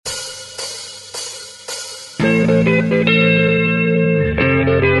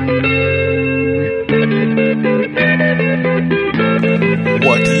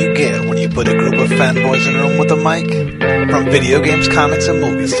What do you get when you put a group of fanboys in a room with a mic? From video games, comics, and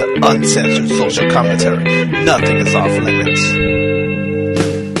movies to uncensored social commentary, nothing is off limits.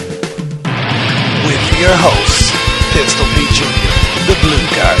 With your hosts, Pistol Pete Jr., The Blue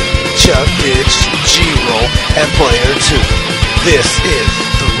Guy, Chuck Bitch, G-Roll, and Player 2. This is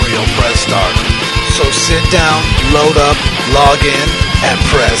The Real Press Start. So sit down, load up, log in, and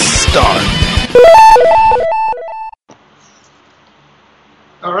press start.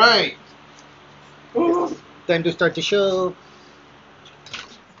 Alright. Time to start the show.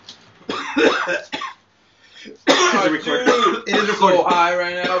 Oh, dude, It is so recording. high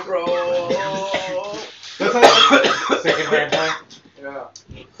right now, bro. That's how Second hand high. Yeah.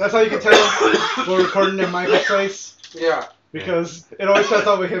 that's how you can tell we're recording in Michael's face. Yeah. Because it always starts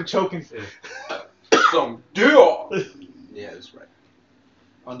out with him choking. Some deal. Yeah, that's right.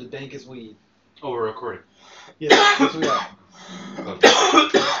 On the dankest weed. Oh, we're recording. Yes we are.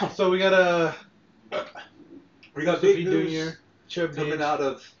 So we got big Pete news Jr., Chub coming Bitch. out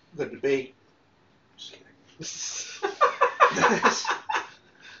of the debate. Just kidding.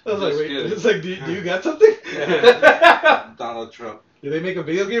 I was like, Just wait, kidding. it's like, do you got something? Donald Trump Did they make a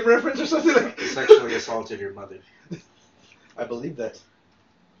video game reference or something? Like sexually assaulted your mother. I believe that.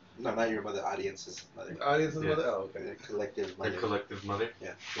 No, not your mother. Audience's mother. Audience's Yeah. mother? Oh, okay. The collective The mother. collective mother.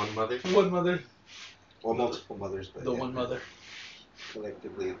 Yeah. One mother. One mother. Well, multiple mothers, but The yeah, one mother.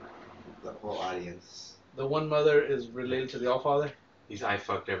 collectively, the whole audience. The one mother is related to the Allfather. I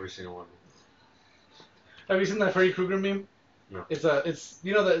fucked every single one. Have you seen that Freddy Krueger meme? No. It's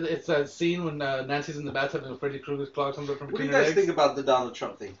you know that it's that scene when Nancy's in the bathtub and Freddy Krueger's claw comes up from What do between you her guys legs. think about the Donald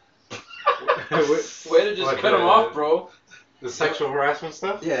Trump thing? Way to just Like cut him the- off, bro. The sexual harassment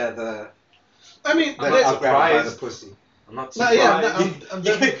stuff? Yeah, the I mean, I'm that not I'll grab by the surprised. pussy. I'm not no, surprised. yeah, no, I'm You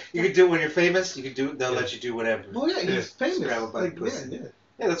definitely. can do it when you're famous. You can do. They'll Yeah. let you do whatever. Oh yeah, he's famous. Grab it by Like, the pussy. yeah.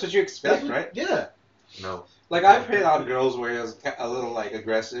 Yeah, that's what you expect, right? Yeah. No. Like I've hit on girls where it was a little like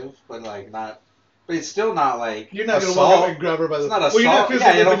aggressive, but like not. But it's still not like You're not gonna assault. walk up and grab her by the. It's not well, assault. you're not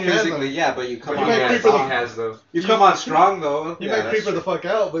physically Yeah, you don't putting your hands physically. on her. Yeah, but you come You on. might Yeah, creep he her the- has though. You come on strong though. You Yeah, might that's creep her the true. fuck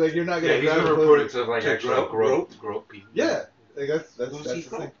out, but like you're not gonna Yeah, he's grab been her. reported to like To actually grope grope people. Yeah, like that's Who's that's he the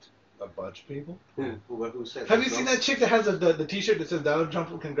thing. groped? A bunch of people. Who said? Have you seen that chick that has the T-shirt that says Donald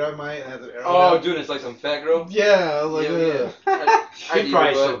Trump can grab my and has an arrow? Oh, down? dude, it's like some fat girl. Yeah, I was like, Yeah, ugh. I He'd do,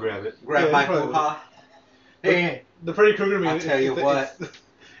 probably but- still grab it. Grab Yeah, my he probably hoo-ha. Hey, The Freddy Krueger meme. I'll tell you what.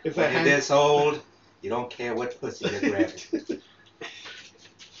 It's when that you're hand. this old, you don't care what pussy you're grabbing.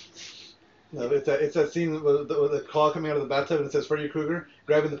 No, it's that scene with the claw coming out of the bathtub and it says Freddy Krueger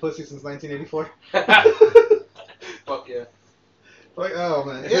grabbing the pussy since 1984. Fuck yeah. Like, oh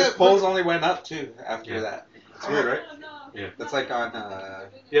man, His yeah. polls only went up too after Yeah. that. It's weird, right? Yeah. That's like on.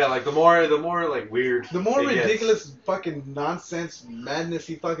 Yeah, like the more like weird. The more it gets. ridiculous fucking nonsense madness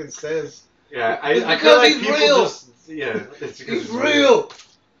he fucking says. Yeah, It's I because feel like he's people real. just yeah. It's because He's real.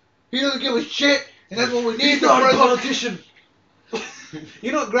 He doesn't give a shit, and that's what we need. He's not a politician.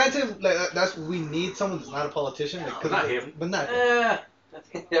 You know, granted, like that's what we need. Someone that's not a politician, like, 'cause Not him. but not. Yeah.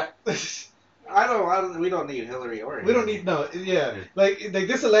 We don't need Hillary or. We don't need no. Yeah, like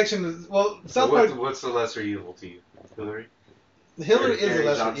this election is well. So South Park. what's the lesser evil to you? Hillary? Hillary is Gary a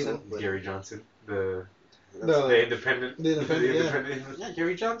lesser Johnson. evil. but- Gary Johnson, the No. the independent, The independent, yeah. independent. Yeah,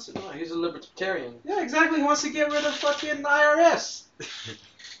 Gary Johnson. Oh, he's a libertarian. Yeah, exactly. He wants to get rid of fucking IRS.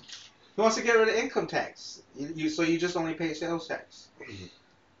 He wants to get rid of income tax. So you just only pay sales tax.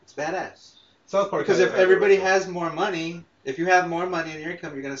 It's badass. South Park. Because has if that. everybody has more money, if you have more money in your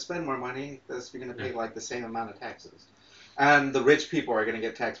income, you're going to spend more money because you're going to pay like the same amount of taxes. And the rich people are going to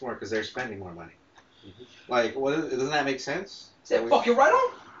get taxed more because they're spending more money. Like, doesn't that make sense? Is that fucking right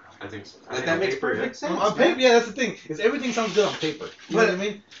on? I think so. I Like, think that on makes paper, perfect sense. On man. paper, yeah, that's the thing. Is everything sounds good on paper. You know what I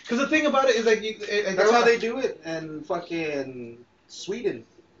mean? Because the thing about it is like, That's how they do it in fucking Sweden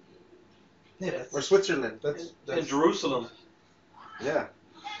Yeah, that's, or Switzerland. that's In Jerusalem. Yeah.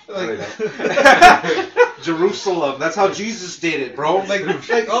 like, Jerusalem. That's how Jesus did it, bro. like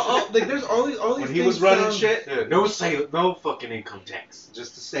there's all these when things he was running sound- shit, Yeah, no sale, no fucking income tax.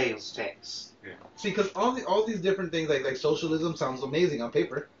 just the sales tax. See, because all these different things like socialism sounds amazing on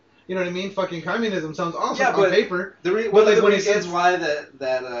paper. You know what I mean? Fucking communism sounds awesome Yeah, on but- paper. One like, of the when it reasons gets- why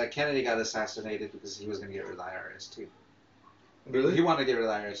that Kennedy got assassinated because he was going to get rid of the IRS too. Really? He wanted to get rid of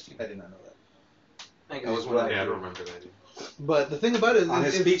the IRS too. I did not know that. That was one of Yeah, I don't remember that. But the thing about it is, On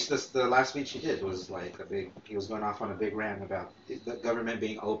his is- speech, the last speech he did was like he was going off on a big rant about the government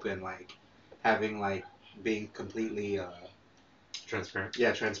being open, like having like being completely Transparent.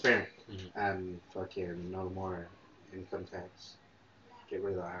 Yeah, transparent. Mhm. And fucking no more income tax. Get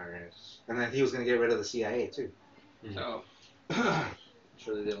rid of the IRS. And then he was gonna get rid of the CIA too. No. I'm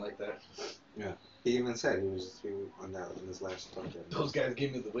sure they didn't like that. He even said he was on that in his last fucking. Those guys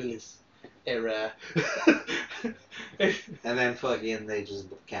give me the willies. Era. And then fucking they just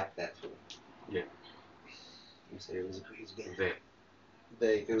capped that for him. Yeah. He said it was a crazy guy.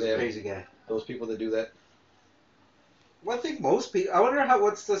 They. It was a crazy guy. Those people that do that. Well, I think most people. I wonder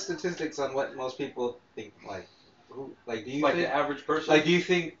what's the statistics on what most people think. Like, who? Like, do you Like think? the average person. Like, do you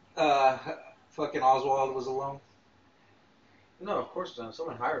think fucking Oswald was alone? No, of course not.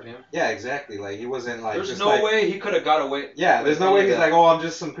 Someone hired him. Yeah, exactly. Like, he wasn't like. There's just no like, way he could have got away. Yeah, there's with no any way of he's that. like, oh, I'm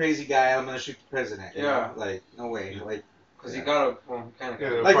just some crazy guy. I'm gonna shoot the president. you Yeah. know? Like, no way. Like, Because yeah. he got a kind of. Yeah,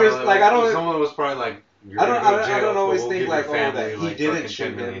 Like, probably there's, like, I don't- Someone was probably like. You're I don't- gonna go to I jail, don't but always we'll think, give your like, oh, family, that he like, didn't fucking shoot $10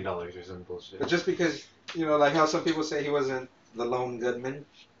 him. million or some bullshit. But just because, like how some people say he wasn't the lone gunman.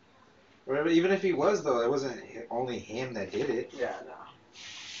 Or even if he was, though, it wasn't only him that did it. Yeah, no.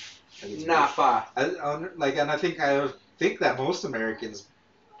 Like, it's Nah, fa. and I think that most Americans,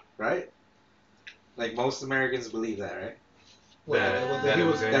 right? Like most Americans believe that, right? That he it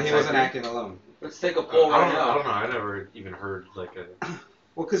was. was That he wasn't acting alone. Let's take a poll right I now. don't know. I never even heard like a.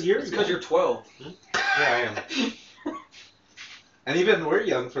 Well, because It's because you're 12. Yeah, I am. and even we're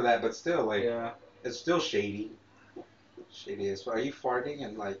young for that, but still, like, Yeah. it's still shady. Shady as fuck. Are you farting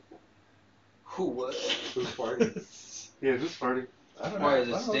and like Who was? who's farting? Yeah, just farting. I don't know. Why does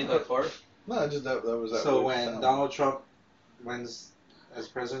I it don't stink know. like fart? No, just that was that. So weird when sound. Donald Trump wins as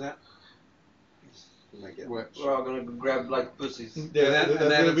president, he might get What? We're all gonna grab like pussies. Yeah, and then, that's and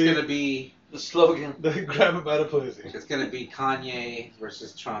then gonna it's gonna be The slogan. grab him by the pussy. it's gonna be Kanye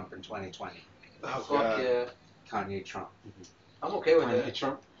versus Trump in 2020. Oh Fuck god. yeah. Kanye Trump. I'm okay with Kanye that.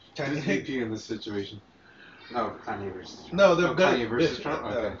 Trump. Kanye- Who's VP in this situation? No, Kanye versus Trump. No, they're Oh, gonna, Kanye versus Trump?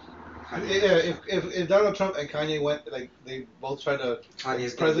 Okay. Kanye, Yeah, if Donald Trump and Kanye went like they both tried to,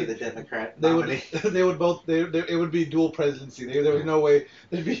 Kanye's gonna be the Democrat they would nominee. they would both it would be dual presidency. There was no way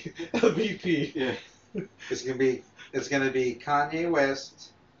there'd be a VP. Yeah. It's gonna be Kanye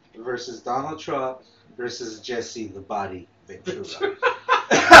West versus Donald Trump versus Jesse the Body Ventura.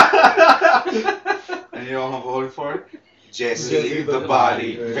 And you know who I'm voting for? Jesse the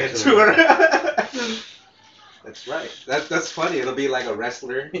Body Ventura. That's right. That's funny. It'll be like a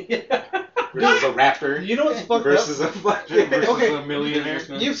wrestler versus a rapper You know what's fucked versus up? a fucking. Versus Okay. a millionaire.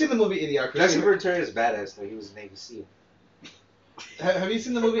 You've seen the movie Jesse Idiocracy. Ventura is badass though. He was a Navy SEAL. Have you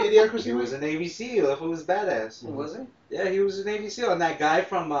seen the movie He Idiocracy? was a Navy SEAL. That fool was badass. Was it? Yeah, he was a Navy SEAL. And that guy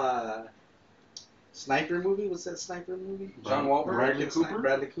from Sniper movie, what's that Sniper movie? John Wahlberg? American Bradley Cooper? Sniper?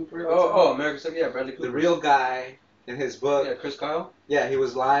 Bradley Cooper. Oh, American Stuff. Yeah, Bradley Cooper. The real guy in his book. Yeah, Chris Kyle. Yeah, he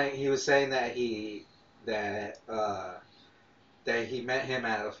was lying. He was saying that that he met him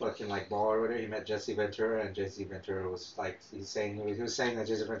at a fucking like bar or whatever. He met Jesse Ventura, and Jesse Ventura was like he was saying that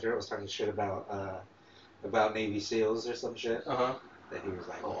Jesse Ventura was talking shit about Navy SEALs or some shit. Uh-huh. That he was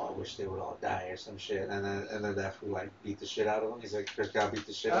like, oh, I wish they would all die or some shit, and then that fool like beat the shit out of him. He's like, Chris Kyle beat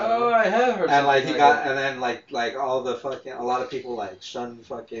the shit out of Oh, him. I have heard And like he something got, that. and then like all the fucking, a lot of people like shun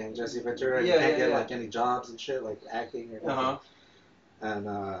fucking Jesse Ventura. And Yeah, he can't yeah, get yeah. like any jobs and shit, like acting or nothing.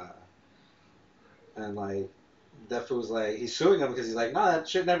 Uh-huh. And like that fool's like he's suing him because he's like, no, that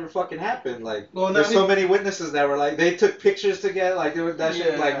shit never fucking happened. Like Well, no, there's I mean- so many witnesses that were like they took pictures together, like it was, that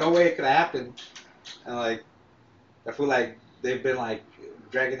shit like Yeah. no way it could happen. And like that fool like they've been like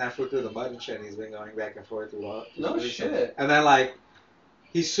dragging that fool through the mud and shit. And he's been going back and forth through all. No shit. And then like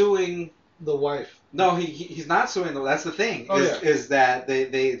he's suing. The wife. No, he's not suing the. That's the thing. Oh, is that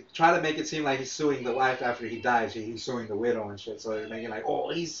they try to make it seem like he's suing the wife after he dies. He's suing the widow and shit. So they're making like, oh,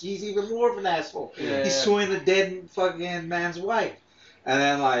 he's even more of an asshole. Yeah. He's suing the dead fucking man's wife, and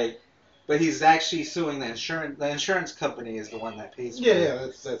then like, but he's actually suing the insurance. The insurance company is the one that pays. Yeah,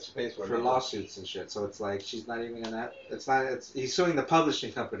 that's pays for For it. lawsuits and shit. So it's like she's not even gonna. It's not. It's he's suing the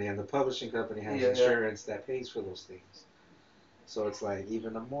publishing company, and the publishing company has Yeah. insurance that pays for those things. So it's like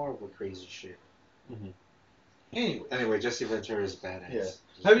even more of a crazy shit. Anyway, Jesse Ventura is badass.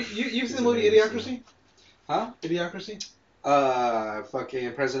 Yeah. Have you've seen the movie Idiocracy? Huh? Idiocracy?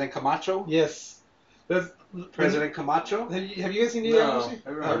 Fucking President Camacho. Yes. That's President Camacho. Have you guys seen No, Idiocracy?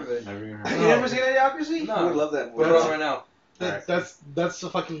 never heard of it. Never even heard. Have you never seen Idiocracy? No. I would love that Put movie. it on right now. That's the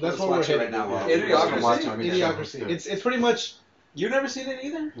fucking that's Let's what we're watch it headed right now. to. Idiocracy? Idiocracy. It's pretty much You've never seen it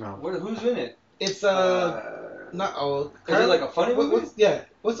either? No. Who's in it? it's not oh Is it like a funny movie?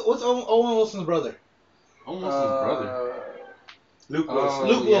 What's Owen Wilson's brother? Almost his brother. Luke Oh, Wilson.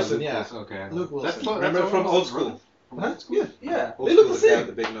 Luke Wilson, yeah. Okay. Luke Wilson. Remember from Old School? Huh? Yeah. Yeah. Old They look School, the guy same.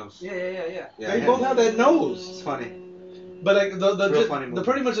 with the big nose. Yeah. Yeah, They him. both have that nose. It's funny. But like It's a real funny movie.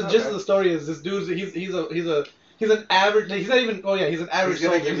 pretty much the gist of the story is this dude's he's an average. He's not even. Oh yeah, he's an average He's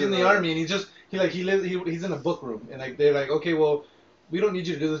gonna soldier. give He's you in the the- army, and he's in a book room, and like they're like, okay, well, we don't need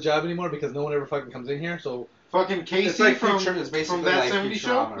you to do this job anymore because no one ever fucking comes in here. So Fucking Casey It's like from, Future, it's basically from that like 70 show?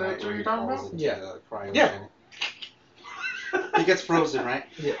 Futurama, right, That's where what he you're talking falls about? into Yeah. the cryogenic. Yeah. He gets frozen, right?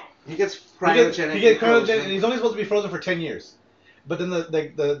 Yeah. He gets he cryogenic. gets frozen. cryogenic, and he's only supposed to be frozen for 10 years. But then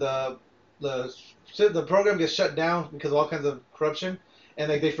the program gets shut down because of all kinds of corruption, and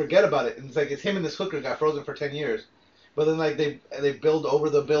like they forget about it, and it's like it's him and this hooker got frozen for 10 years. But then like they build over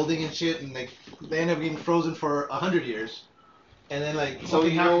the building and shit, and they end up getting frozen for 100 years. And then like So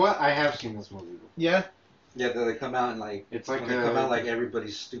something you know happens. what? I have seen this movie. Yeah. Yeah, they come out and like It's like when they come out like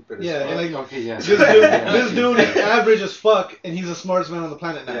everybody's stupid. As Yeah, fuck. and like Okay, yeah. this dude is average as fuck, and he's the smartest man on the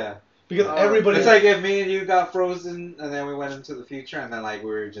planet now. yeah. Because everybody. It's like if me and you got frozen, and then we went into the future, and then like we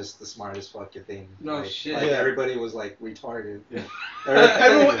were just the smartest fucking thing. No like, shit. Like Yeah. everybody was like retarded. Yeah.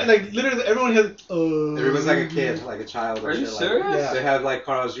 everyone like literally everyone has. Everyone's like a kid, like a child. Are and you shit, serious? Like, Yeah. They have like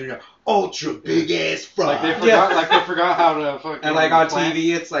Carl's Jr. Ultra big ass fry. Like they forgot how to fucking. And like on plant.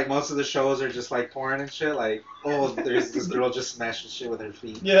 TV, it's like most of the shows are just like porn and shit. Like, oh, there's this girl just smashing shit with her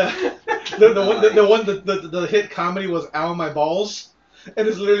feet. Yeah. The hit comedy was "Ow My Balls," and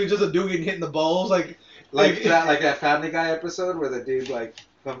it's literally just a dude getting hit in the balls like That Family Guy episode where the dude like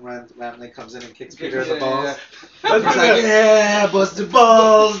randomly comes in and kicks Peter in the balls. That's He's like, like, yeah, bust the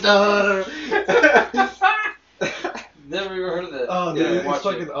balls, daughter. Never even heard of that. oh, Yeah, dude, it's watch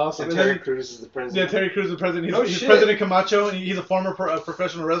fucking it. awesome. And And Terry then, Crews is the yeah, president. Terry Crews is the president. He's, No he's shit. President Camacho, and he's a former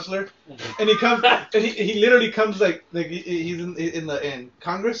professional wrestler. And he comes, and he literally comes like he's in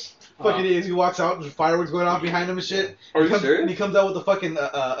Congress. Fucking he walks out and there's fireworks going off behind him and shit. Are He you comes- serious? And he comes out with a fucking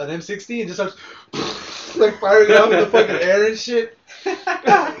an M60 and just starts like firing it off in the fucking air and shit.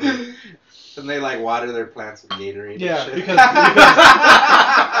 And they like water their plants with Gatorade. and Yeah, shit. because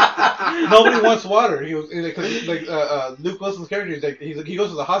nobody wants water. He was because like Luke Wilson's character is like he goes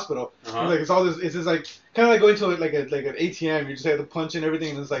to the hospital. Uh-huh. He's like it's all this. It's just like kind of like going to like an ATM. You just have to punch in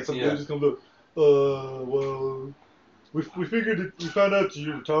everything, and it's like some Yeah. dude just comes up. Well, we figured we found out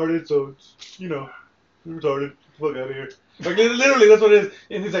you're retarded, so it's, you're retarded. Fuck out of here. Like literally, that's what it is.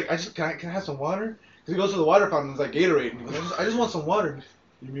 And he's like, can I have some water? Because he goes to the water fountain, and it's like Gatorade. And he goes, I just want some water.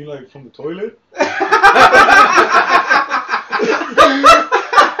 You mean like from the toilet?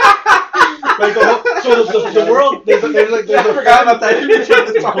 Like the world, there's I forgot about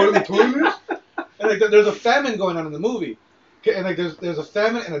that. From the toilet? And like there's a famine going on in the movie, and like there's a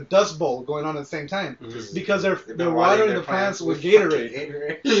famine and a dust bowl going on at the same time because They've they're been watering their the plants with fucking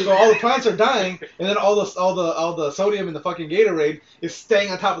Gatorade. So all the plants are dying, and then all the sodium in the fucking Gatorade is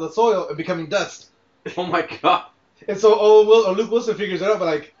staying on top of the soil and becoming dust. Oh my god. And so Luke Wilson figures it out, but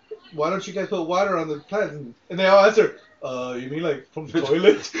like, why don't you guys put water on the plants? And they all answer, you mean like from the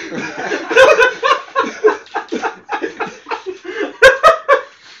toilet?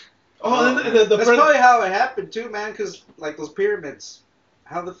 Oh, and the That's probably how it happened too, man. Because like those pyramids,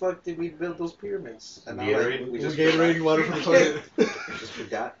 how the fuck did we build those pyramids? And now, Gatorade? like, we just Gatorade and water from the toilet. just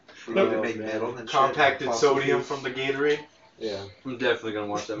forgot. We No, need to make man. metal and Compacted shit. sodium from the Gatorade. Yeah. I'm definitely gonna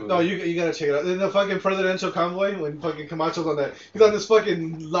watch that movie. No, you gotta check it out. In the fucking presidential convoy, when fucking Camacho's on that, he's on this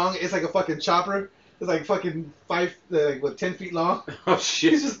fucking long. It's like a fucking chopper. It's like fucking 10 feet long. Oh It's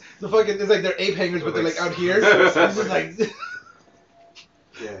shit. just the fucking. It's like they're ape hangers, but they're like out here. It's just like.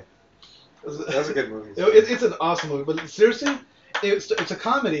 Yeah. That's a good movie. It's an awesome movie, but seriously, it's a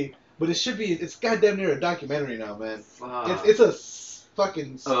comedy, but it's goddamn near a documentary now, man. Fuck. It's a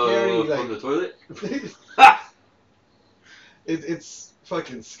fucking scary from the toilet? it's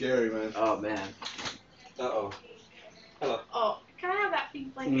fucking scary, man. Oh man. Uh-oh. Hello. Oh, can I have that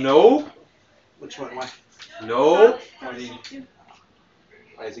pink blanket? No. Which one? Why? No. Why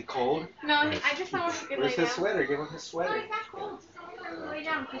is he cold? No, I just want to get Where's lay his down. sweater? Give him his No, sweater. he's not cold. Lay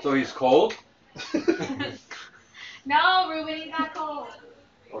down. So he's cold? No, Ruben, he's not cold.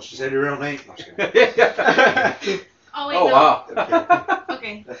 Oh, she said your real name. No, I'm just kidding. Oh, wait, Oh no. wow.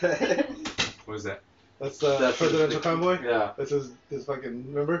 Okay. What is that? That's the That's presidential his- convoy. Yeah, That's his fucking.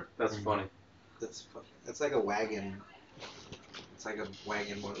 Remember? that's funny. That's fucking. It's like a wagon. It's like a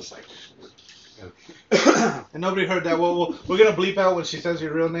wagon motorcycle. And nobody heard that. Well, we're gonna bleep out when she says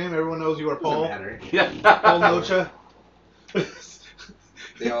your real name. Everyone knows you are Doesn't Paul. matter. Paul Nocha.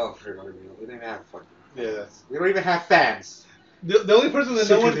 They all heard our real. We don't even have fucking. Yeah. We don't even have fans. The only person that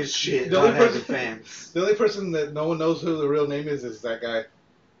Sick no of one. this shit. the Not only having person- fans. The only person that no one knows who the real name is that guy.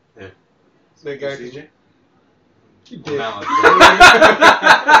 Yeah. That guy. CJ? He Well, did. now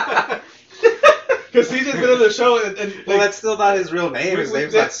Because CJ's been on the show and Well, that's still not his real name. His We-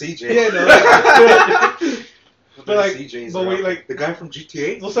 name's that- not CJ. Yeah, no. But like, CJ's but we around. like the guy from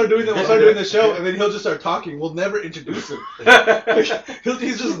GTA. we'll start doing the show, and then he'll just start talking. We'll never introduce him.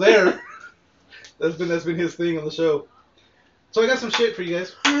 He's just there. That's been his thing on the show. So I got some shit for you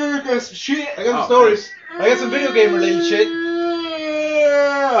guys. I got some shit. I got some stories. I got some video game related shit.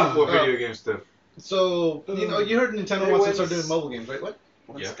 What video game stuff? So you heard Nintendo wants to start doing mobile games, right? What?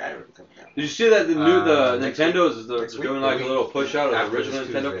 When's Yeah. Skyrim coming out? Did you see that the Next Nintendo's they're next week. doing like a little push out of After the original this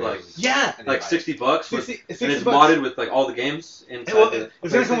Nintendo for Tuesday. like Yeah. like $60 with, 60 and it's bucks. modded with like all the games inside Well, the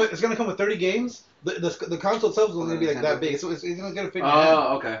it's gonna come with 30 games. The console itself is only gonna be like that big. So it's gonna fit in your hand.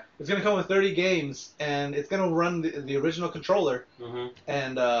 Oh, okay. It's gonna come with 30 games, and it's gonna run the original controller. Mhm.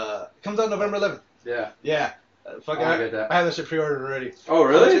 And it comes out November 11th. Yeah. Yeah. Fuck, Oh, I get that. I have that shit pre-ordered already. Oh,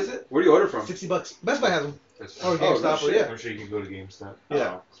 really? How much is it? Where do you order from? $60. Best Buy has them. That's Or Oh, GameStop. no or shit. yeah. I'm sure you can go to GameStop.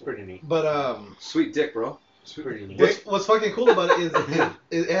 Yeah. It's pretty neat. But Sweet dick, bro. It's pretty neat. what's fucking cool about it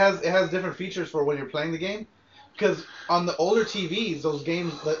is it has different features for when you're playing the game. Because on the older TVs, those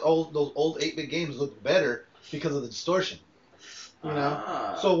old 8-bit games look better because of the distortion. You know.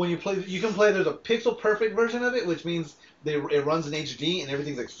 Ah. So when you play, you can play. There's a pixel perfect version of it, which means it runs in HD and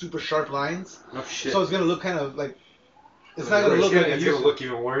everything's like super sharp lines. No shit. So it's gonna look kind of like it's not gonna look like it It's used gonna to. look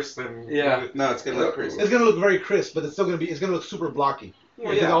even worse than. Yeah. No, it's gonna look crazy. It's gonna look very crisp, but it's still gonna look super blocky. Well,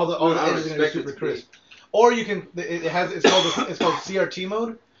 Because yeah. all the I would edges are gonna be expect it super to be. crisp. Or you can it's called CRT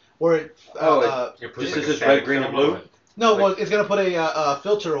mode, where it It Just puts like as a it's static red, green, and film blue? on it. no, like- well it's gonna put a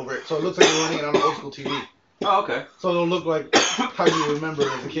filter over it, so it looks like you're running it on an old school TV. Oh, okay. So it'll look like how you remember it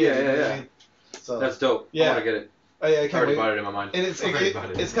as a kid. Yeah, you know yeah, what I yeah. mean? So That's dope. Yeah. I want to get it. oh, yeah, I I can't already wait. bought it in my mind. And it's Already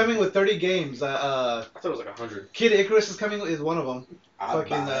bought it. it's coming with 30 games. I thought it was like 100. Kid Icarus is coming is one of them. I'll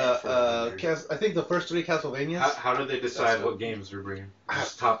Fucking buy it for I think the first 3 Castlevanias. How did they decide what games they're bringing?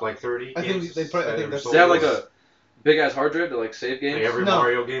 Just top like 30 I think games? they probably- I think that that's- are Does it have like sold? a big ass hard drive to like save Like games? every No.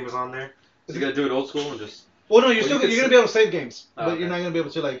 Mario game is on there? Is it gonna do it old school and just? Well, no, Well, you you're could gonna be able to save games, Oh, but okay. you're not gonna be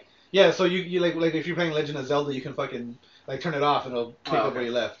able to like. Yeah, so you like if you're playing Legend of Zelda, you can fucking like turn it off and it'll pick Oh, up okay. where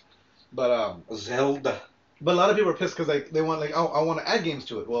you left. But Zelda. a lot of people are pissed because like they want like I want to add games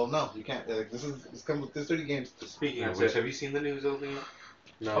to it. Well, no, you can't. Like, it's come with this 30 games. Speaking That's of which, it. have you seen the new Zelda yet?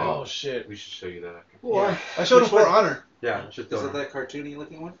 No. Oh shit! We should show you that after. Why? I showed him Which For one? Honor. Yeah, just Is don't. it that cartoony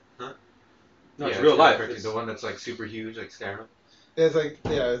looking one? No, it's Yeah, real got life. a cartoon, It's- the one that's like super huge, like Skyrim. It's like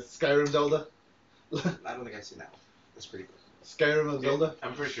it's Skyrim Zelda. I don't think I've seen that one. That's pretty good. Skyrim of Zelda.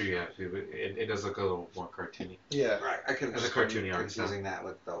 I'm pretty sure you have to, but it does look a little more cartoony. Yeah, Right. I could As a just cartoony art style. confusing that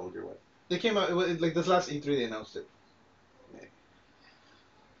with the older one. they came out like this last E3. They announced it. Maybe.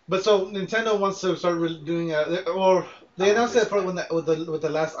 But so Nintendo wants to start doing or they Oh, announced this that for guy. when with the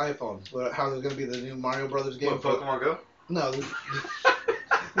last iPhone, how there's gonna be the new Mario Brothers game. What, Pokemon Go? No, there's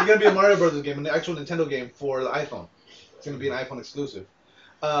gonna be a Mario Brothers game, an actual Nintendo game for the iPhone. It's gonna be an iPhone exclusive.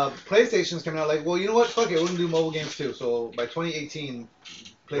 PlayStation's coming out like, well, you know what? Fuck it, we're gonna do mobile games too. So by 2018,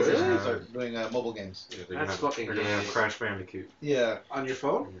 PlayStation Really? will start doing mobile games. Yeah, they're That's fucking They're gonna have gay. Crash Bandicoot Yeah, On your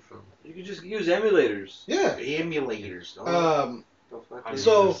phone? on your phone. You can just use emulators. yeah. Emulators. Don't don't fucking- I mean,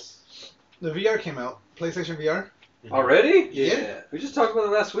 So- this- The VR came out, PlayStation VR. Already? yeah. We just talked about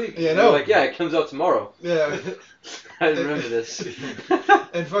it last week. Yeah, I They were know. like, yeah, it comes out tomorrow. Yeah, I remember this.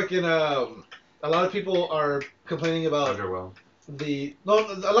 and fucking a lot of people are complaining about Underwhelmed. a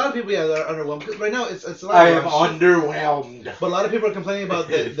lot of people are underwhelmed because right now it's a lot I of am shit. underwhelmed. But a lot of people are complaining about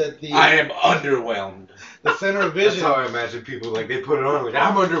that the I am underwhelmed. the center of That's vision. how I imagine people, like, they put it on, like,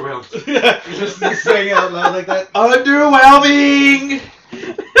 I'm underwhelmed. Yeah, just saying it out loud like that. Underwhelming!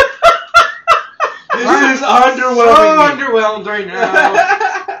 This is underwhelming. underwhelmed right now.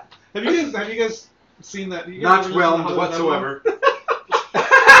 Have you guys seen that? You guys Not ever listen to whelmed Hollywood whatsoever.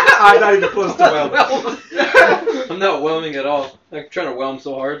 I'm not even close to whelmed. I'm not whelming at all. I'm trying to whelm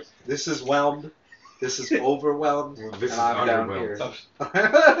so hard. This is whelmed. This is overwhelmed. This and is I'm down underwhelmed.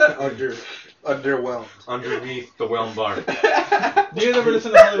 here. Underwhelmed. Underneath the whelm bar. Do you guys ever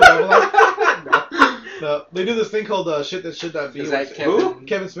listen to Hollywood Babylon? No. They do this thing called Shit That Should Not Be. Is where that it's- Kevin?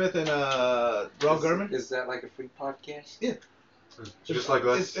 Kevin Smith and Ron Garman. Is that like a free podcast? Just like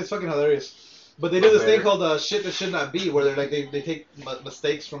us. It's fucking hilarious. But they do this thing Better. called Shit That Should Not Be, where they're like they take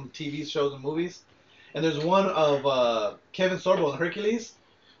mistakes from TV shows and movies. And there's one of Kevin Sorbo in Hercules,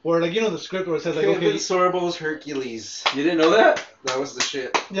 where like the script where it says like Kevin okay, Sorbo's Hercules. You didn't know that? That was the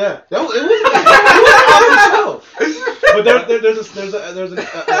shit. yeah, it was an awesome show. But there's a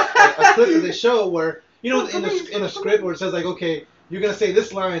clip that they show where in a script where it says like okay, you're gonna say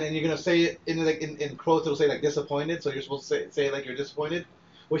this line and you're gonna say it in quotes. It'll say like disappointed, so you're supposed to say it like you're disappointed.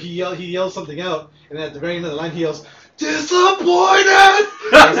 Well, he yells something out, and then at the very end of the line, he yells, "Disappointed!"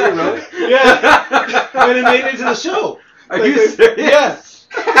 Was it really? Yeah, and it made it into the show. Are Like, you serious?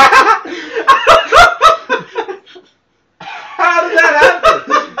 Yeah. How did that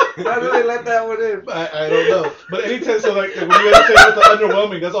happen? How did they let that one in? I don't know. But anytime, so like, when you guys say about the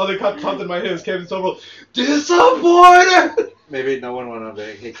underwhelming, that's all that popped in my head is Kevin Sobel. Disappointed! Maybe no one went over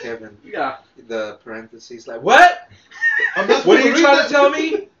there. Hey, Kevin. Yeah. The parentheses, like, what? I'm not What are supposed you read trying that. to tell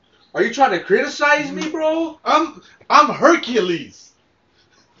me? Are you trying to criticize me, bro? I'm Hercules.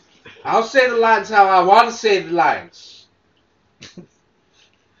 I'll say the lines how I want to say the lines.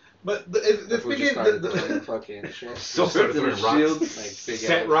 But the If we just speaking, started throwing fucking shit. So Swords throwing and rocks. shields. Like big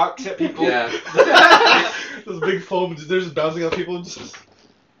Set ass- rocks at people. Yeah. those big foam, they're just bouncing off people. And just,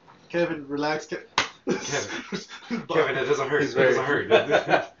 Kevin, relax. Kevin, Kevin, it doesn't hurt. He's It very- doesn't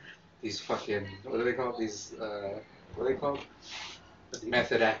hurt. These fucking, what do they call these, what are they called?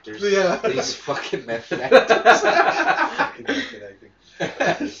 Method actors. Yeah. These fucking method actors.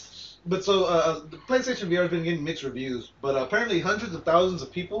 But so, the PlayStation VR has been getting mixed reviews, but apparently hundreds of thousands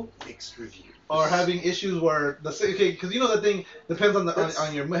of people Mixed reviews. are having issues where because you know that thing depends on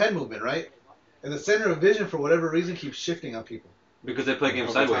on your head movement, right? And the center of vision for whatever reason keeps shifting on people. Because they play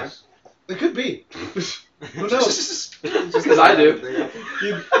games Over sideways. It could be. Who knows? Just because I do.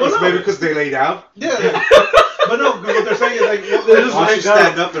 Maybe because they lay down. Yeah. But no, what they're saying is like Why don't you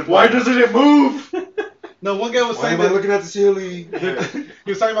stand up and Why doesn't it move? no, one guy was Why saying am I that looking at the ceiling?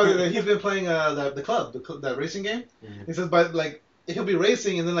 he was talking about that he's been playing the club, that racing game. Mhm. He says, but like he'll be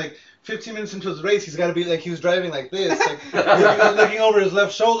racing, and then like 15 minutes into his race, he's got to be like he was driving like this, like looking over his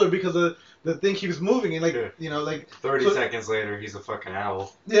left shoulder because the thing keeps moving, and like Yeah. you know, like 30 So- seconds later, he's a fucking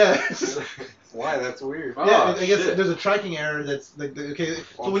owl. yeah. Why? That's weird. Oh, Yeah, I guess shit. there's a tracking error that's like okay. So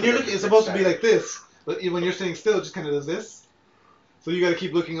Well, when you're for looking, the it's supposed to be side. like this, but when you're sitting still, it just kind of does this. So you got to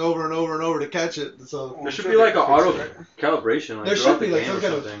keep looking over and over and over to catch it. So There should be like an auto calibration, like There throughout should be, the like, game some or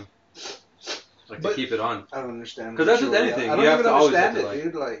kind of- something. Like But- to keep it on. I don't understand. 'Cause that's with Visually, anything, I you don't have even to always understand have it, to,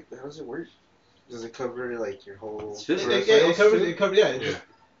 dude. Like, how does it work? Does it cover like your whole? It's physical. it covers. too? It covers. Yeah. It Yeah. just,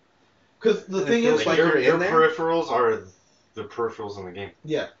 because the And it thing feels is, like your you're in there? peripherals are the peripherals in the game.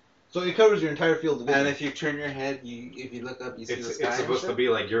 yeah. So it covers your entire field of vision. And if you turn your head, if you look up, you see the sky. It's supposed to be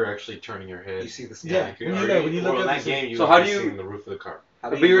like you're actually turning your head. You see the sky. Yeah. You When you or look- when you or look in up, that it's- game, you So would how be do you- seeing the roof of the car. How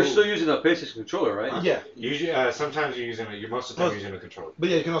do But you're move? still using a PlayStation controller, right? yeah. Usually, sometimes you're using it. You're most of the time using a controller. But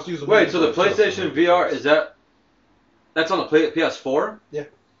yeah, you can also use the. Wait, so the movement PlayStation VR that's on the PS4? Yeah.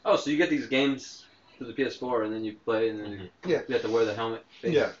 Oh, so you get these games to the PS4 and then you play and then Yeah. you have to wear the helmet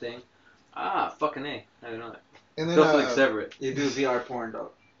face Yeah. thing. Ah, fucking A. I didn't know that. And then Definitely sever it. You do VR porn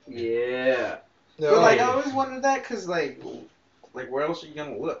though. Yeah. yeah, But like, oh, I always wondered that because like where else are you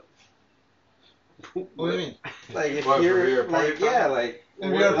gonna look? what do you mean? Like if What, for you're VR porn like you're yeah, talking? like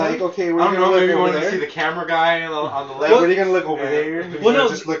In where- VR like porn? okay, I where don't you know. gonna Maybe look you over want to there? see the camera guy on the Like, left. where are you gonna look over Yeah. there? Well, no,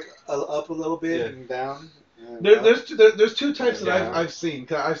 Just look up a little bit Yeah. and down. and There, up. there's two types that Yeah. I've seen.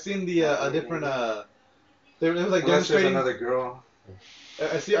 'Cause I've seen the a different there was like Unless there's demonstrating. another girl.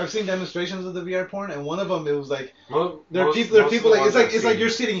 I've seen demonstrations of the VR porn, and one of them it was like Most there are of people the like ones it's I've like seen- you're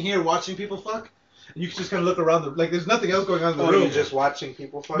sitting here watching people fuck. And you can just kind of look around the like there's nothing else going on in the Oh, room. you're just watching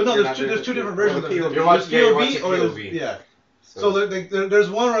people fuck. But no, You're there's not there's two doing- different versions of it. POV. You're watching- There's yeah, you're POV watching or there's, POV. yeah. So like, there's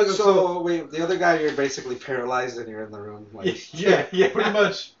one where So wait, the other guy, you're basically paralyzed and you're in the room, like, yeah, pretty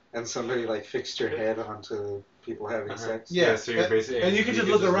much. and somebody like fixed your head onto people having sex. Yeah. So you're basically, and you can just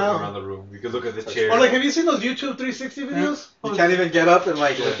look around. the room. You can look at the Touch- chair. Or like, have you seen those YouTube 360 videos? You can't even get up and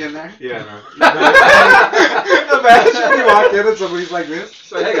like Yeah. look in there. Yeah, no. Imagine you walk in and somebody's like this.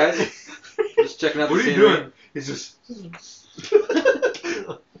 So hey guys, just checking out What the are you scenery. doing? He's just.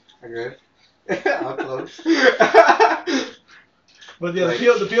 Okay. Up close. But yeah, Like-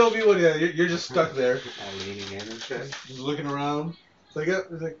 the POV one, yeah, you're just stuck there, Leaning in and shit. just looking around. It's like,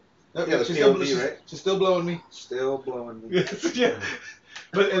 it's like Yeah, the she's, POV, still, right? she's still blowing me. Still blowing me. Yeah.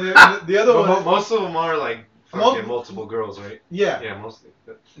 But and then the other But one, most of them are like Mul- fucking multiple girls, right? yeah, Yeah, mostly.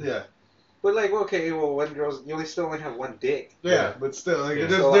 yeah, But like, okay, well, one girl's you still only have one dick. yeah. But still, like, Yeah.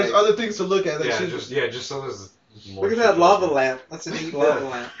 there's So, there's like- other things to look at. Like, Yeah, she's- just so there's more. Look at shit that to lava look at. lamp. That's a neat lava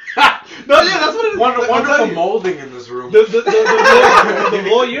lamp. No, yeah, that's what it is. Like, I'll Wonderful tell you. molding in this room. The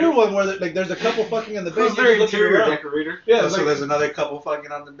voyeur one where like there's a couple fucking in the bed. Who's you're their just looking interior around. decorator? Yeah, Oh, it's so like, there's another couple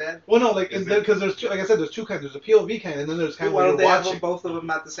fucking on the bed. well, no, like Is because there's two, like I said, there's two kinds. There's a POV kind, and then there's kind Why where don't you're they have watching. both of them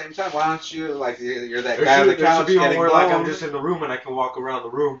at the same time? Why don't you like you're that There guy on the should, there should couch be one getting where like I'm blown, just in the room and I can walk around the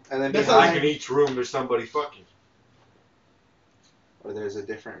room. and then That's And behind like in each room there's somebody fucking. or there's a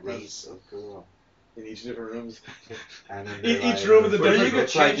different race of girl. In each different rooms. And then Each they're like- room is a But you different. could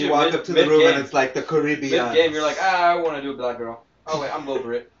It's like change you it walk mid- up to the room mid-game. and it's like the Caribbean. Mid game, you're like, I want to do a black girl. Oh wait, I'm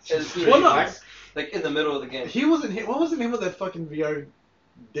over it. It's Well, no. like in the middle of the game. He wasn't. What was the name of that fucking VR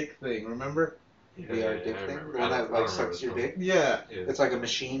dick thing? Remember? VR dick thing? The one that like sucks your dick? Yeah. Yeah. It's like a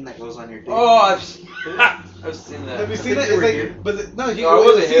machine that goes on your dick. Oh, I've seen that. Have you seen think it? you were It's here. like, but no, No, you I it was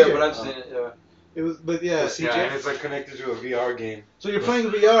wasn't here, CJ. but I've seen it. Yeah. It was, but yeah. Was Yeah, CJ? and it's like connected to a VR game. So you're playing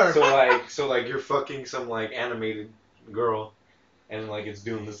VR. So like you're fucking some like animated girl, and like it's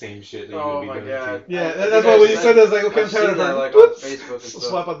doing the same shit that you Oh would be my doing. god. Yeah, I that's think why I've when you seen said that, I was like, okay, I'm I've tired seen of that, her. like, on Whoops. Facebook and stuff.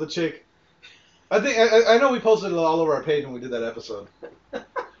 Swap out the chick. I think I know we posted it all over our page when we did that episode.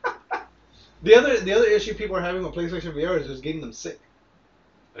 The other issue people are having with PlayStation VR is just getting them sick.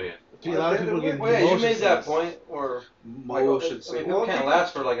 Oh yeah. A lot of people are getting Wait, you motion made that sickness. point, or Motion I sickness. mean, people can't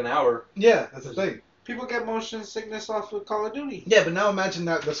last for like an hour. Yeah, that's the thing. People get motion sickness off of Call of Duty. Yeah, but now imagine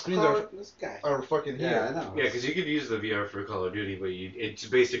that the screens This guy. are fucking Yeah, I here. know. Yeah, because you could use the VR for Call of Duty, but it's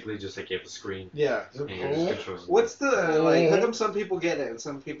basically just like you have a screen. Yeah. And you're just controlling. What's the like? How come some people get it and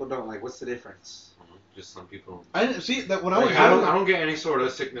some people don't? Like, what's the difference? Just some people. I didn't see that when I Like, was I younger. don't get any sort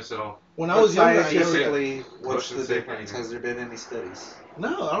of sickness at all. When I was younger, I never got, scientifically, what's Motion the sick, difference? yeah. Has there been any studies?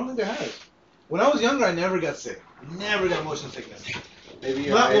 no, I don't think there has. When I was younger, I never got sick. Never got motion sickness. Maybe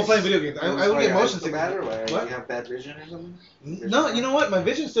your Not while eyes- playing video games. I That's would why get your eyes motion go sickness. bad, or why? What? You have bad vision or something? No, you know what? My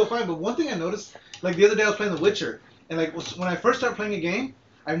vision's still fine. But one thing I noticed, like the other day, I was playing The Witcher, and like when I first start playing a game,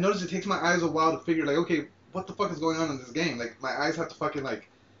 I've noticed it takes my eyes a while to figure, like, okay, what the fuck is going on in this game? Like my eyes have to fucking I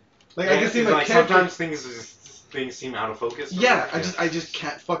can see my like character. sometimes things seem out of focus. Yeah, I just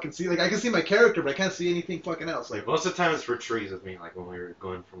can't fucking see. Like I can see my character, but I can't see anything fucking else. Like Like most of the time it's for trees with me. Like when we were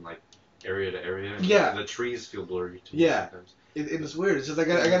going from like area to area. Yeah. The trees feel blurry to me Yeah. sometimes. it's weird. It's just like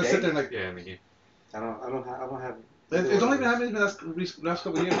I gotta sit there and like Yeah, in the game. I don't have. it's only been happening in the last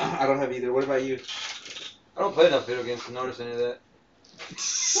couple of years. I don't have either. What about you? I don't play enough video games to notice any of that.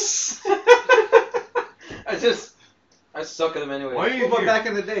 I suck at them anyway. Why are you What about here? back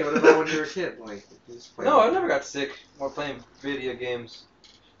in the day? What about when you were a kid? Like, you just play- No, I never got sick while playing video games.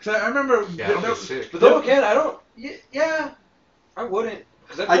 Cause I remember. Yeah, I don't get sick. But then again, I don't. Yeah, I wouldn't.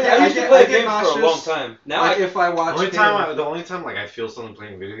 'Cause I I used to get- play I get games for a long nauseous. time. Now Like I if I watch. The only time like I feel something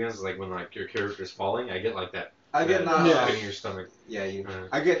playing video games is like when like your character's falling. I get like that. I get that nauseous. pit in your stomach. Yeah, you. Uh.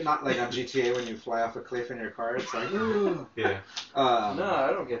 I get not like on GTA when you fly off a cliff in your car. It's like, ugh. Yeah. no, I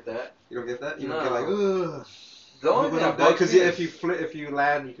don't get that. You don't get that. You No. don't get like, ugh. The only thing that bugs Because me if is- you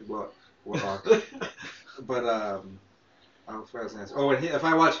land, you could walk. But I was gonna say. Oh, if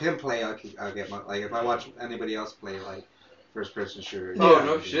I watch him play, I'll get like if I watch anybody else play like first person shooter. Oh Yeah.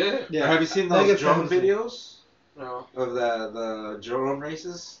 no shit. Yeah. Have you seen I those get drone fantasy. videos No. of the drone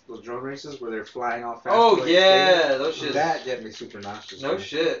races? Those drone races where they're flying all fast. Oh like yeah, those crazy? shit. That get me super nauseous. No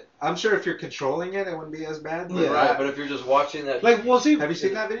shit. I'm sure if you're controlling it, it wouldn't be as bad. But Yeah. Right, but if you're just watching that. Like, well, see. have you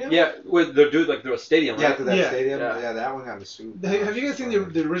seen that video? Yeah, with the dude like through a stadium. Yeah, Right? to that Yeah. stadium. Yeah. Yeah, that one got me super. Have you guys seen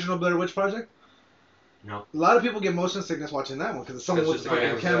the original Blair Witch Project? No. A lot of people get motion sickness watching that one because someone That's with the just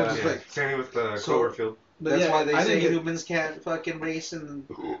fucking like- camera yeah. just like. Same with the So- Cloverfield. But That's yeah, why they I say didn't get. humans can't fucking race in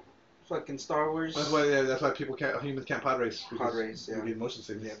fucking Star Wars. That's why people can't. Humans can't pod race. because Pod race, yeah. they get motion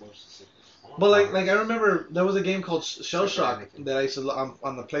sickness. Yeah, motion sickness. But like I remember there was a game called Shell Shock Anakin. that I used to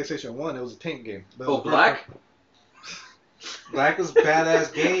on the PlayStation 1. It was a tank game. But it Oh, was Black? Black was a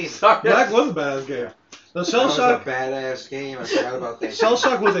badass game. Sorry. Black was a badass game. The That Shell was Shock. a badass game. I forgot about that. Shell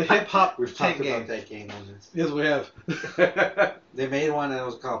Shock was a hip hop We've tank talked game. about that game on this. Yes, we have. They made one that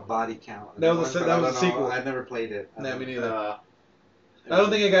was called Body Count. That was a- But that I was a don't know. sequel. I never played it. Nah, me neither. Uh, I don't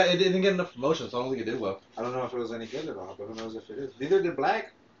think it didn't get enough promotion, so I don't think it did well. I don't know if it was any good at all, but who knows if it is. Neither did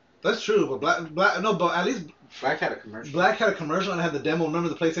Black. That's true, but but at least Black had a commercial. Black had a commercial and had the demo. Remember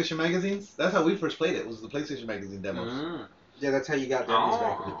the PlayStation magazines? That's how we first played it. Was the PlayStation magazine demos. mm. Yeah, that's how you got demos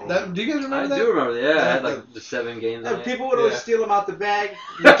back in the day. That, do you guys I remember that? do remember that. Yeah, I had Yeah, like the 7 games on And it. people would always Yeah. steal them out the bag.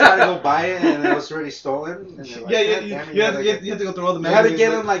 You try to go buy it, and it was already stolen. And you're like, Yeah, "God damn it, you gotta get- have to go through all the You had magazines. to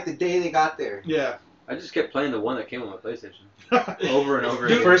get them like the day they got there. Yeah. I just kept playing the one that came with my PlayStation over and over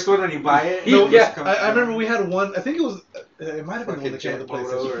The again. first one when you buy it. No, it yeah, just comes I down. remember we had one. I think it was. It might have been the one fucking that came Jet with the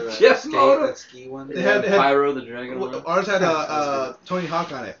Moto or PlayStation. that Jet skate, Moto. that ski one. It had- Pyro the Dragon one. Ours had Tony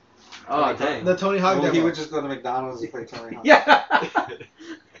Hawk on it. Oh, dang. The Tony Hawk Well, he demo. would just go to McDonald's and play Tony Hawk. Yeah.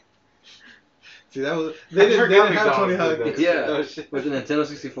 See, that was they didn't have Tony Hawk. McDonald's did that. Yeah. Oh, shit. With the Nintendo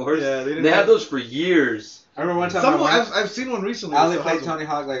 64s. Yeah, they didn't They had have- those for years. I remember one time Someone, I went. I've seen one recently. I only that still played has them. Tony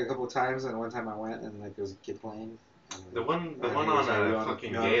Hawk like a couple of times, and one time I went and like there was a kid playing. And, The one and on he was like, "You wanna-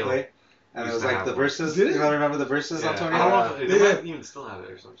 fucking you wanna Gale. play?" And it used was to like have the one. verses. Did it? You remember the verses on Yeah, Tony I don't Hawk? know if They they did. might even still have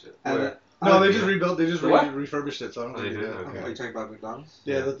it or some shit. And, Where? No, they Yeah. just rebuilt. They just The what? refurbished it. So I don't Oh, know. they if did? have it. Okay. Are you talking about McDonald's?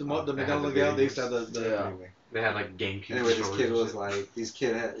 Yeah, the They had McDonald's the gal. They used videos. to have the. Yeah. Anyway. They had like GameCube. Anyway, this controllers kid and was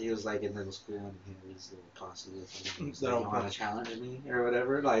shit. like, he was like in middle school and he had these little posse with him. He was They're like, all "You want pro- to challenge me or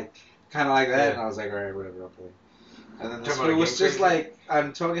whatever?" Like, kind of like that. Yeah. And I was like, "All right, whatever, I'll play." And then this Talking about fool was game just crazy? like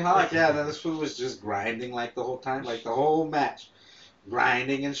on Tony Hawk, yeah. And then this fool was just grinding like the whole time, like the whole match,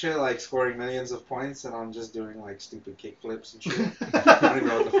 grinding and shit, like scoring millions of points, and I'm just doing like stupid kick flips and shit. I don't even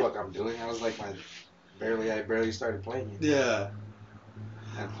know what the fuck I'm doing. I was like, I barely started playing it. Yeah.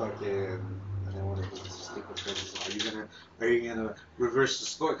 And fucking, and then one of those stupid things. Are you gonna reverse the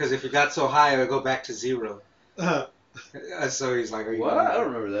score? Because if it got so high, it would go back to 0. So he's like, are you What? gonna I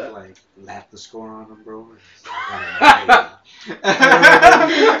don't remember that. like lap the score on him, bro? Oh,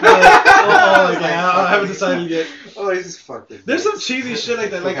 yeah, I haven't decided yet. Oh, he's just fucking. There's some cheesy shit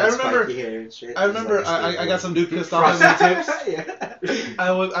like that. Like I remember, I got some dude pissed off at me tips. Yeah.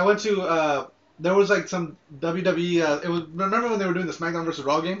 I went to there was like some WWE. It was remember when they were doing the SmackDown vs.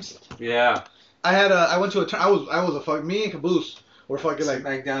 Raw games. Yeah. I went to a I was a fuck me and Caboose were fucking like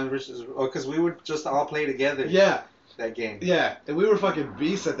SmackDown versus because we would just all play together. yeah. That game. Yeah, and we were fucking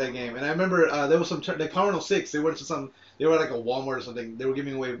beasts at that game. And I remember there was some like Power 06. They were at like a Walmart or something. They were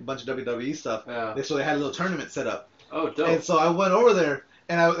giving away a bunch of WWE stuff. Yeah. So they had a little tournament set up. Oh, dope. And so I went over there,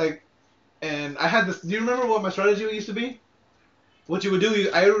 and I had this. Do you remember what my strategy used to be? What you would do,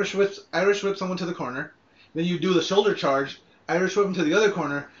 you Irish whip someone to the corner, then you do the shoulder charge, Irish whip them to the other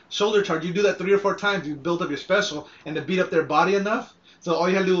corner, shoulder charge. You do that 3 or 4 times. You build up your special, and to beat up their body enough, so all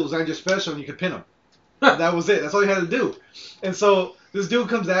you had to do was land your special, and you could pin them. That was it. That's all you had to do. And so this dude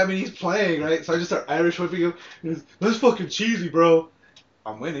comes at me, and he's playing, right? So I just start Irish whipping him. And he's, that's fucking cheesy, bro.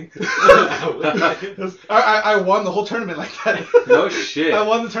 I'm winning. I won the whole tournament like that. No shit. I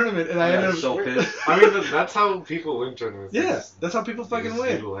won the tournament, and I ended I'm up. so pissed. I mean, that's how people win tournaments. Yeah, that's how people fucking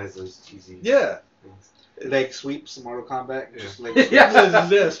win. Utilize those cheesy Yeah. things. Leg sweeps, Mortal Kombat. Yeah. Just leg sweeps.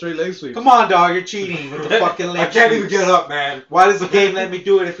 Yeah, straight leg sweep. Come on, dog, you're cheating with the fucking leg I can't even sweeps. get up, man. Why does the game let me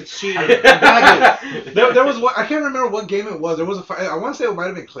do it if it's cheating? Exactly. There was one. I can't remember what game it was. There was a fight. I want to say it might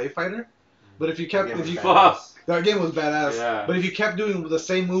have been Clay Fighter, but if you kept, That game if you was Fuck. that game was badass. Yeah. But if you kept doing the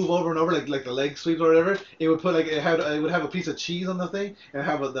same move over and over, like the leg sweeps or whatever, it would put it would have a piece of cheese on the thing and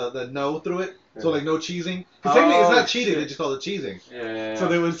have the no through it. So like no cheesing. Because technically it's not cheating. They just call it cheesing. Yeah. So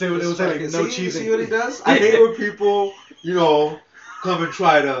they would say it would say like no see, cheesing. See what he does? I hate when people, come and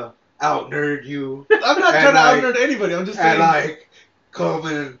try to out nerd you I'm not And trying to like- out-nerd anybody. I'm just and saying. like come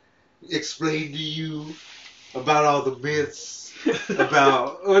and explain to you about all the myths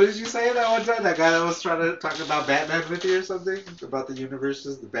about what did you say that one time? That guy that was trying to talk about Batman with you or something about the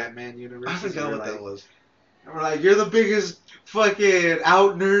universes, the Batman universe. I forgot what that was. And we're like, you're the biggest fucking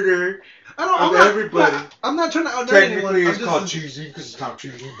out nerder of not, everybody. I'm not trying to out-nerd anyone. Technically, I'm it's just called cheesy because it's not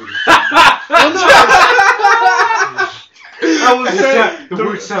cheesy, but it's Well, no, I was saying The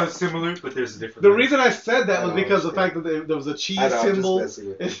words sound similar, but there's a difference. the reason I said that I was know, because of the yeah. fact that there was a cheese I know, I'm just symbol. messing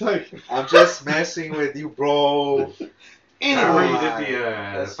with you. It's like I'm just messing with you, bro. Remember anyway. you did the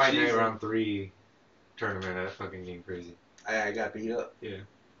That's Fight Night cheesy. Round 3 tournament at fucking Game Crazy. I got beat up.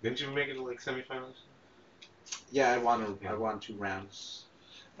 Didn't you make it to like semifinals? Yeah, I won 2 rounds.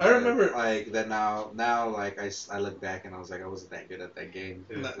 I remember. Like that now like I look back and I was like I wasn't that good at that game.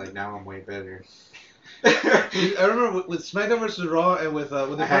 Yeah. Like now I'm way better. I remember with SmackDown vs. Raw and with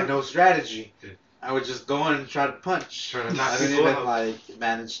when they I had no strategy. Yeah. I would just go in and try to punch. Trying to knock I didn't people even out. like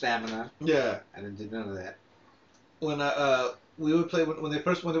manage stamina. yeah I didn't do none of that. when we would play when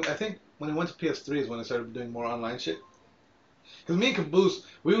I think when it went to PS3 is when I started doing more online shit. Because me and Caboose,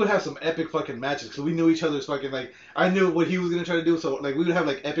 we would have some epic fucking matches because we knew each other's fucking like I knew what he was gonna try to do, so like we would have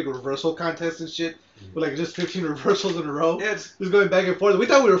like epic reversal contests and shit with like just 15 reversals in a row. Yeah, it's, Just going back and forth. We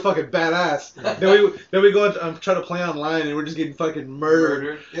thought we were fucking badass. then we go and try to play online and we're just getting fucking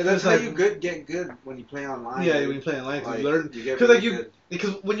murdered. yeah, that's It's how like- you get good when you play online. Yeah, dude. when you play online, Like, you learn. you get 'Cause, really like, you- good.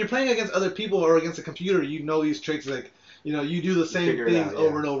 Because when you're playing against other people or against a computer, you know these tricks. Like, you do the same figure it things out, yeah.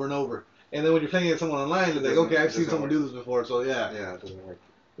 over and over and over. And then when you're playing against someone online, it's like, doesn't- okay, I've it seen doesn't someone work. do this before, so yeah. Yeah, it doesn't work.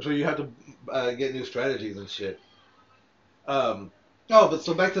 So you have to get new strategies and shit. But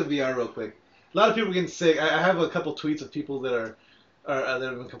so back to VR real quick. A lot of people are getting sick. I have a couple tweets of people that that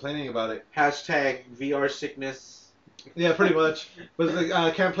have been complaining about it. Hashtag VR sickness. Yeah, pretty much. But it's like,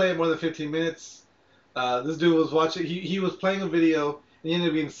 I can't play it more than 15 minutes. This dude was watching. He was playing a video. And he ended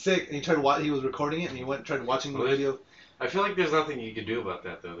up being sick, and he was recording it, and he tried watching the Really? video. I feel like there's nothing you can do about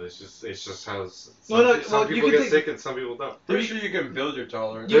that though. It's just how some Well, you people can get take- sick and some people don't. Pretty sure you can build your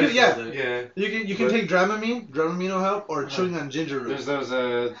tolerance. You can- yeah. Yeah. You can But- take Dramamine. Dramamine will help, or chewing on ginger root, There's those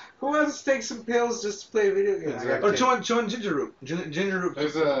Who wants to take some pills just to play video games? Exactly. or chew on ginger root. Ginger root.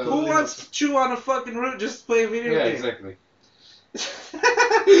 There's a- Who wants to chew on a fucking root just to play a video yeah, game? exactly.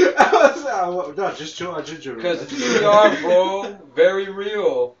 No, just chew on ginger root. Because it's VR, bro. Very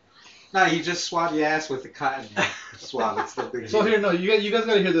real. No, you just swab your ass with the cotton swab. It's the big So deal. here, no, you guys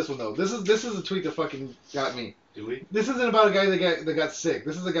gotta hear this one though. This is a tweet that fucking got me. Do we? This isn't about a guy that got sick.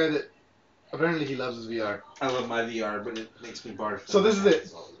 This is a guy that apparently he loves his VR. I love my VR, but it makes me barf. So this is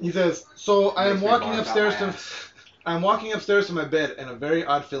it. He says, "So I am Makes me walking barf out upstairs my to, ass. I'm walking upstairs to my bed, and a very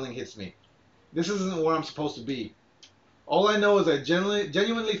odd feeling hits me. This isn't where I'm supposed to be. All I know is I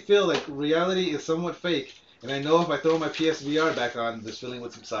genuinely feel like reality is somewhat fake, and I know if I throw my PSVR back on, this feeling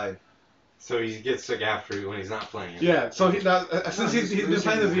would subside." So he gets sick after when he's not playing it. Yeah. So since he's been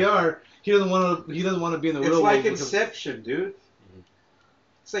playing the VR, he doesn't want to be in the It's real like world. because- Inception, dude.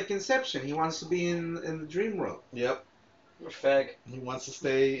 It's like Inception. He wants to be in the dream world. Yep. Fag. He wants to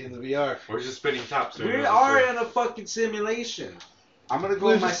stay in the VR. We're just spinning tops. so We he are doesn't in a fucking simulation. I'm gonna go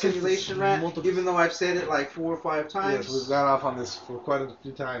We've on my just hit simulation this rant, multiple- even though I've said it like 4 or 5 times. Yes, we've got off on this for quite a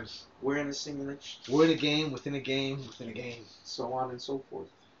few times. We're in a simulation. We're in a game within a game within a game. So on and so forth.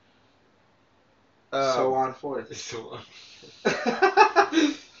 Uh, So on forth. So,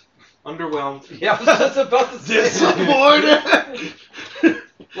 underwhelmed. Yeah, I was just about to say. Disappointed.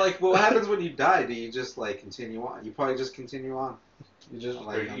 Like, what happens when you die? Do you just like continue on? You probably just continue on. You just Or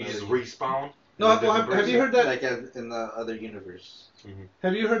Like, you another- just respawn. no. Well, have you heard that? Like in the other universe.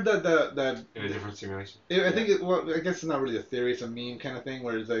 Have you heard that In a different simulation. I think it. Well, I guess it's not really a theory. It's a meme kind of thing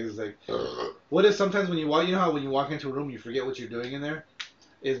where it's like, what if sometimes when you walk, you know how when you walk into a room you forget what you're doing in there,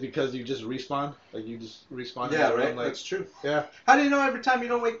 is because you just respawn. Like you just respawn. in Yeah, that right. room, like, That's true. yeah. How do you know every time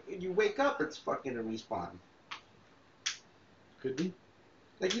you wake up, it's fucking a respawn? Could be.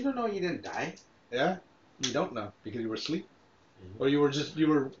 Like you don't know you didn't die. Yeah. You don't know because you were asleep, Mhm. or you were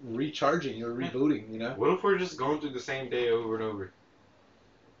recharging. You were rebooting. You know. What if we're just going through the same day over and over?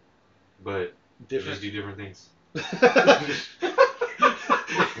 But we Different. just do different things.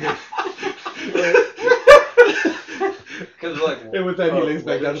 Because like. And with that, he oh, lays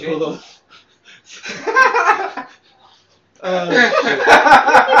back down weather to pull changes? those.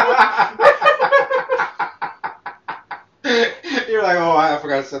 You're like, oh, I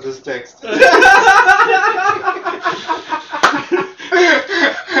forgot to send this text.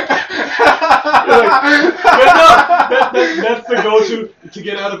 That's the go-to to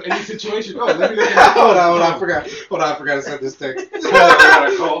get out of any situation. Oh, let me look at Hold on, I forgot to send this text. I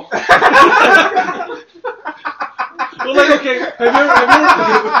got a call. Well, like, okay, have you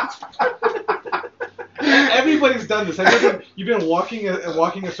ever everybody's done this. Have you've been walking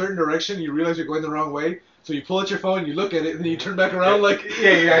a certain direction, and you realize you're going the wrong way, so you pull out your phone, you look at it, and then you turn back around like,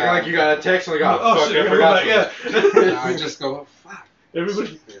 Yeah, you act like you got a text like, oh fuck, shit, I forgot. yeah. No, I just go, fuck.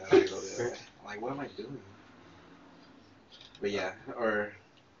 Everybody. Yeah, I go there. I'm like, what am I doing? But yeah, or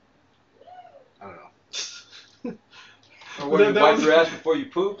I don't know. Or when you That wipe was- your ass before you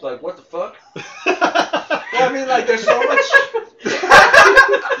poop, like what the fuck? Well, I mean, like, there's so much.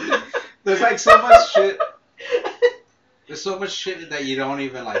 There's like so much shit. There's so much shit that you don't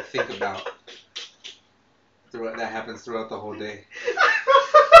even like think about. That happens throughout the whole day.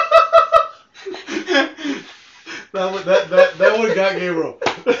 That one got Gabriel.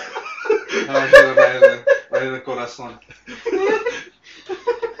 Right in the corazón.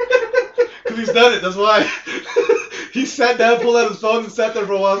 Because he's done it, that's why. He sat down, pulled out his phone, and sat there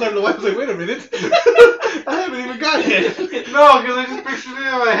for a while. Started to wipe. I was like, wait a minute. I haven't even got here. No, because I just pictured it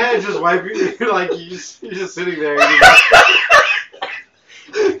in my head, just wiping. Like you're just sitting there. And you're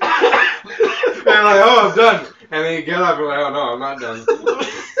like, oh, I'm done. And then you get up and like, oh no, I'm not done.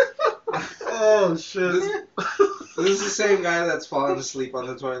 Oh, shit. This is the same guy that's falling asleep on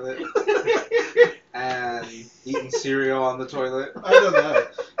the toilet and eating cereal on the toilet I know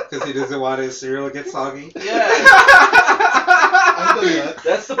that. because he doesn't want his cereal to get soggy. Yeah, I've done that.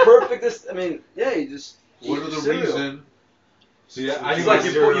 that's the perfectest. I mean, yeah, you just. What eat are the cereal. reason? See, I It's think like my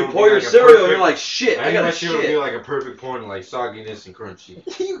you cereal pour, would be your like a cereal and perfect- you're like, shit, I I think got my a cereal would be shit. like a perfect point, like sogginess and crunchy.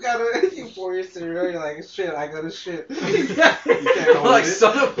 You pour your cereal, you're like, shit, I got a shit. Yeah. can't hold Like it.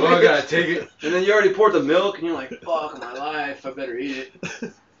 son of a Well, I bitch. gotta take it. And then you already poured the milk, and you're like, fuck my life, I better eat it.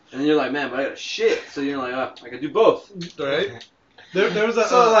 And then you're like, man, but I got a shit. So you're like, oh, I could do both. Right? There was a.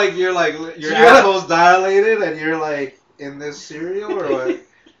 So like your you asshole's dilated and you're like in this cereal or what?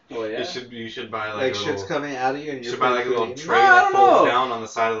 Oh yeah. You should buy Like like a shit's little. coming out of you and You you're should buy like a little eating it? tray No, I that don't folds know. down on the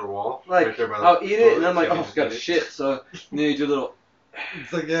side of the wall. Like, right there by the I'll eat it, and I'm like, so oh, you I've can got a just shit. So then you do a little,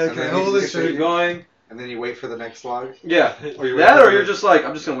 It's like, yeah, And can then I you hold just this keep shit? going. And then you wait for the next log. Yeah. Or you That, wait or for you're the- just like,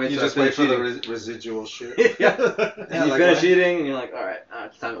 I'm just gonna wait You till just I wait finish for the eating. residual shit. Yeah. Yeah, And you like finish what? eating, and you're like, all right,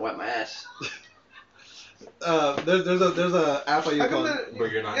 it's time to wipe my ass. There's a app I use How come called. that-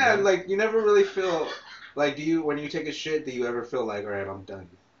 But you're not yeah, done. like you never really feel like when you take a shit, do you ever feel like, all right, I'm done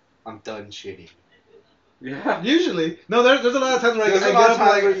shitting? Yeah. Usually, no. There's a lot of times where There's I a get lot up of times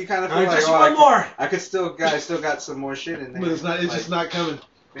like, where you kind of feel like, Just oh, one more. I still got some more shit in there. but it's not. It's Like, just not coming.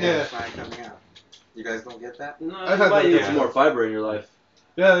 yeah, Yeah. it's not coming out. You guys don't get that? No, I've you had might that need too. some more fiber in your life.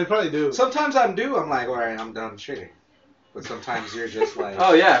 Yeah, they probably do. Sometimes I'm like, all right, I'm done shitting. But sometimes you're just like,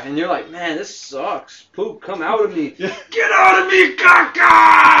 Oh yeah, and you're like, man, this sucks. Poop, come out of me. Yeah. Get out of me,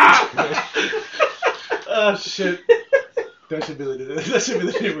 caca! Oh shit. That should be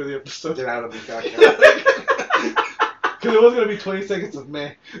the name of the episode. get out of me, cock. Because it was gonna be 20 seconds of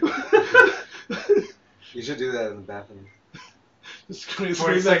meh. You should do that in the bathroom. Just scream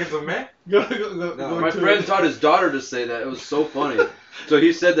 20 that. seconds of meh? Go No, go My to friend it. taught his daughter to say that. It was so funny. So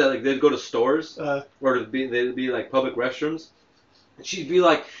he said that like they'd go to stores or they'd be like public restrooms, and she'd be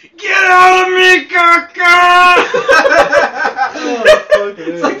like, "Get out of me, caca!" Oh, fucking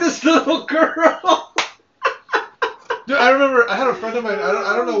It's hell. like this little girl. Dude, I remember I had a friend of mine.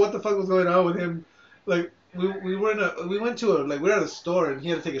 I don't know what the fuck was going on with him. Like we were we went to we were at a store and he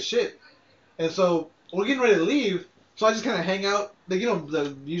had to take a shit, and so we're getting ready to leave. So I just kind of hang out. Like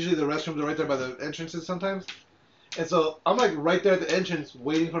usually the restrooms are right there by the entrances sometimes. And so I'm like right there at the entrance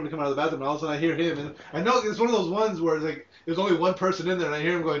waiting for him to come out of the bathroom. And all of a sudden I hear him, and I know it's one of those ones where it's like there's only one person in there, and I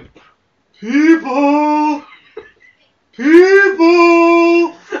hear him going, "People,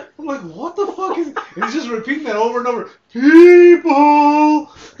 people." I'm like, what the fuck is? And he's just repeating that over and over. People.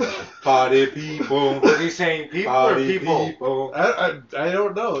 Party people. Was he saying people or Party people? people. I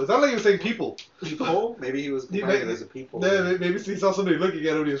don't know. It's not like he was saying people. People? Maybe he was He playing may- it as a people. Maybe he saw somebody looking at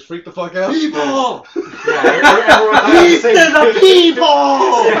him and he was freaked the fuck out. People! Yeah, everyone thought he was saying people!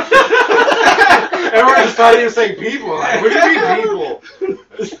 Everyone just thought he was saying people. Like, what do you mean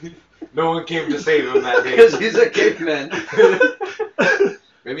people? No one came to save him that day. Because he's a caveman.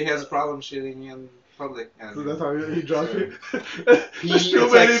 Maybe he has a problem shitting in public. And So that's how he dropped it. it's Too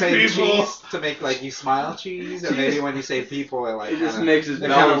like many saying people. cheese to make like you smile cheese, and maybe when you say people, it like It just kinda- makes his it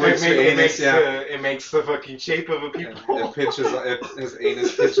mouth kinda makes your anus, it makes the fucking shape of a people. It pinches, his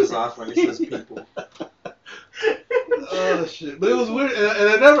anus pinches off when he says people. Oh shit! But it was weird,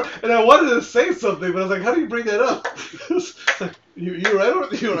 and I wanted to say something, but I was like, how do you bring that up? It's like, you right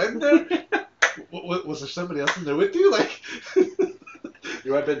in there? Was there somebody else in there with you? Like,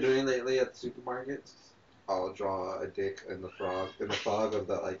 You know what I've been doing lately at the supermarkets? I'll draw a dick in the fog of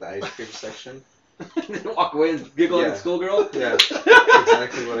the ice cream section. Walk away and giggle like Yeah. a schoolgirl. Yeah,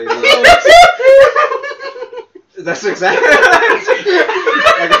 exactly what I do. That's exactly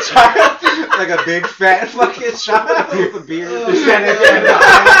like a child, like a big fat fucking child with a beard.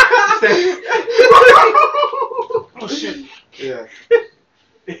 oh shit! Yeah,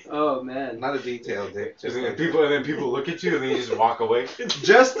 Oh man. not a detailed dick. Just And then like, people look at you and then you just walk away.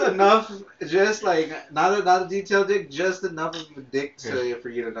 just enough, just like not a detailed dick, just enough of a dick for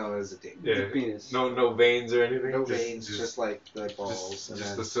you to know it's a dick. Yeah. Penis. No veins or anything. No veins, just like the balls just, and just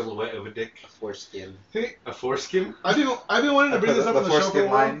then the silhouette of a dick. foreskin. A foreskin. I've been wanting to bring this up the on the show for a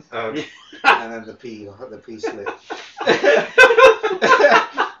foreskin while. line, Uh, and then the pee slit.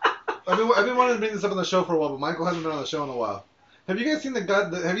 I've been wanting to bring this up on the show for a while, but Michael hasn't been on the show in a while. Have you guys seen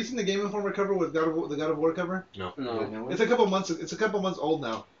Have you seen the Game Informer cover with the God of War cover? No. It's a couple months old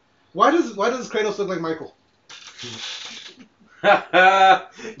now. Why does Kratos look like Michael?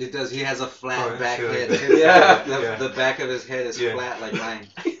 It does. He has a flat Oh, back that's head. good. Yeah. The back of his head is Yeah. flat like mine.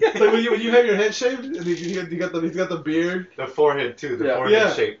 Like when you have your head shaved and he's got the beard. the forehead too. The Yeah. forehead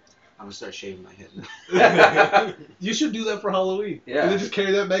Yeah. shape. I'm gonna start shaving my head now. You should do that for Halloween. Yeah. And then just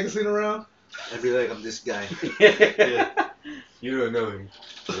carry that magazine around. I'd be like, I'm this guy. You don't know him.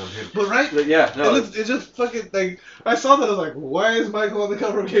 But I'm him. But right. But yeah, no. It's just fucking like I saw that I was like, why is Michael on the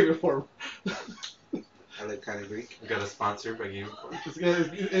cover of Game Informer? I look kind of Greek. We got a sponsor by Game Informer.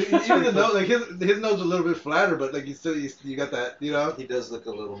 Even the nose, like his nose is a little bit flatter, but like you got that, you know. He does look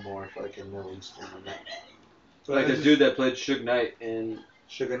a little more fucking Middle Eastern than that. So like I the just- dude that played Suge Knight in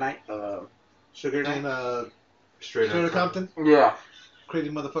Sugar Knight? uh Sugar Knight? and Straight Straight up. Compton, yeah. crazy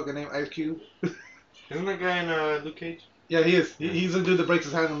motherfucker named Ice Cube. Isn't that guy in Luke Cage? Yeah, he is. He's the dude that breaks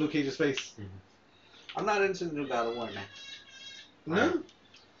his hand on Luke Cage's face. I'm not into the new God of War now. No,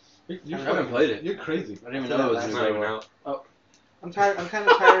 I haven't played it. You're crazy. I didn't even know it was It's in not even the out. I'm tired. I'm kind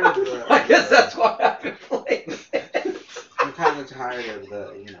of tired of the. I guess that's why I haven't played it. I'm kind of tired of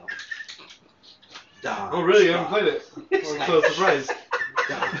the, dodge. Oh really? I haven't played it. I'm so surprised.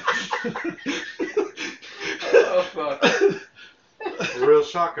 Oh fuck. A real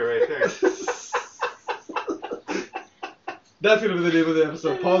shocker right there. That's gonna be the name of the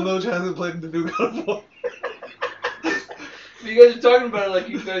episode. Paul Loach hasn't played the new God of War. You guys are talking about it like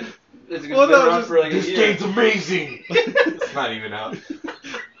you guys. It's gonna Well, be no, around just- for like a This year. game's amazing. It's not even out.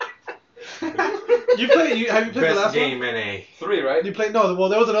 Have you played the Best last game one? NA. 3, right? You played no. Well,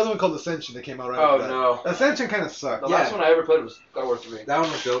 there was another one called Ascension that came out right Oh, after that. no. Ascension kind of sucked. The Yeah. last one I ever played was God of War 3. That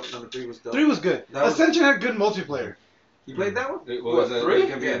one was dope. Number 3 was dope. 3 was good. That was- Ascension had good multiplayer. You played that one? It What, was 3? There's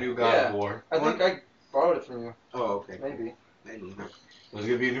gonna be Yeah. a new God of War. I think I borrowed it from you. Oh, okay. Maybe. Maybe. There's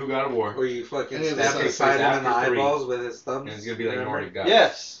gonna be a new God of War. Where you fucking Yeah, stab it's inside him in the after 3. eyeballs with his thumbs. And it's gonna be like remember? Nordic God.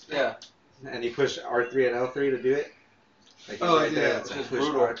 Yes. Yeah. And you push R3 and L3 to do it. Like he's Oh, right yeah, there. it's So just push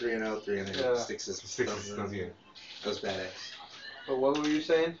brutal. R3 and L3 and then Yeah. he sticks his Sticks thumbs his in. thumbs in. That was badass. But what were you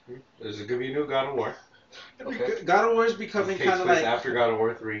saying? There's gonna be a new God of War. Okay. God of War is It becoming takes kind of place like after God of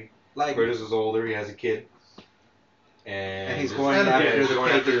War 3. like Kratos is older. He has a kid. And he's just- going after yeah, he's the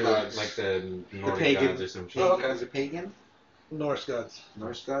going pagan after gods. like the Nordic pagan- gods or some shit. Oh, okay. Is it pagan? Norse gods.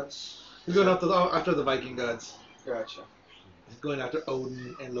 Norse gods? He's going after the Viking gods. Gotcha. He's going after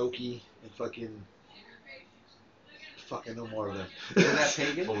Odin and Loki and fucking no more of them. Is that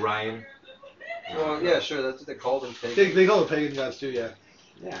pagan? Orion. Well, yeah, sure. That's what they called them. they call them pagan gods too. Yeah.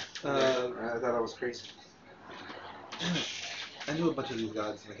 Yeah. Uh, I thought I was crazy. I knew a bunch of these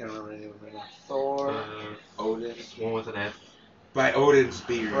gods and I can't remember any of them right now. Thor, Odin. One with an F. By Odin's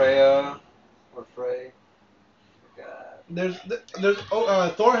beard. Freya, or Frey. God. There's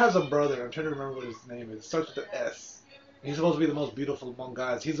Thor has a brother. I'm trying to remember what his name is. It starts with an S. He's supposed to be the most beautiful among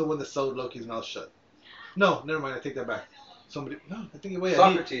gods. He's the one that sewed Loki's mouth shut. No, never mind. I take that back. I think wait.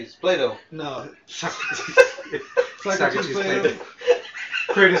 Socrates, Plato. No. Socrates Socrates played played.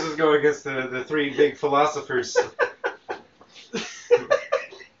 Kratos is going against the 3 big philosophers.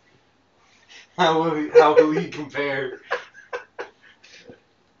 How will he compare?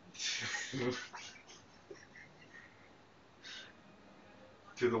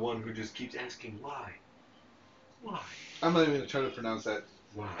 To the one who just keeps asking why. Why? I'm not even gonna try to pronounce that.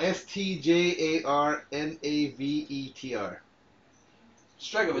 Why? Stjarnveter.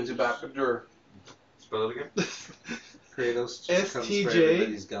 Stregovitzubappadur. Spell it again. Kratos just comes for STJ.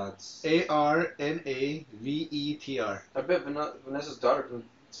 everybody's gods. Arnaveter. I bet Vanessa's daughter can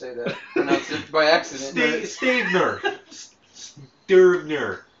say that. Pronounce it by accident. Stavner.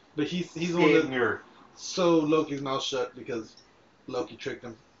 Sturvner. But he's the one that Stavner. sewed Loki's mouth shut because Loki tricked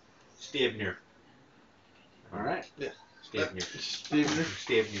him. Stavner. Alright. Stavner. Stavner.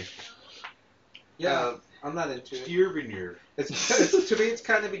 Stavner. Yeah, I'm not into it. Sturvner. It's to me, it's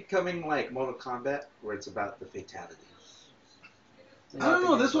kind of becoming like Mortal Kombat, where it's about the fatalities. I don't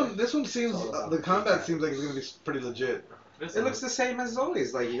know. This one seems It's all about the the combat combat. seems like it's gonna be pretty legit. It looks the same as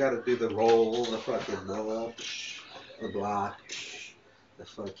always. Like you got to do the roll, the fucking blow up, the block, the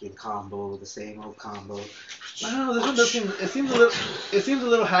fucking combo, the same old combo. I don't know. This one does seem. It seems a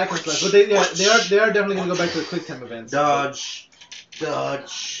little hack and slash. But they are definitely gonna go back to the quick time events. Dodge,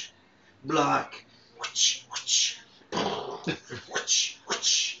 block,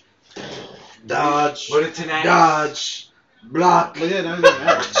 dodge, But it's an axe. dodge, block. But yeah, now you're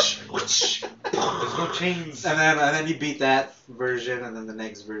gonna There's no chains. And then you beat that version, and then the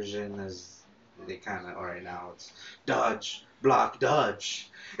next version is they kind of alright now it's dodge, block, dodge,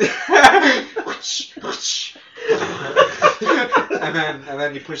 and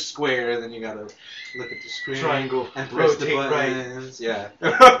then you push square, and then you gotta look at the screen Triangle. and press the Rotate right. buttons. Yeah,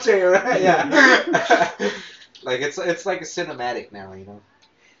 rotate right. Yeah, like it's like a cinematic now, you know.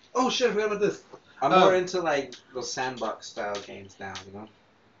 Oh shit! I forgot about this. I'm more into like those sandbox style games now, you know.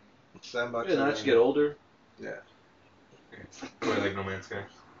 Sandbox. Yeah, now that you get older. Or like No Man's Sky.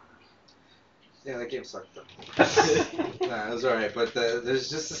 Yeah, that game sucked though. Nah, it was alright, but there's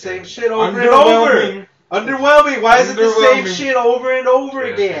just the same shit over and over. Underwhelming. Why is it the same Underwhelming. shit over and over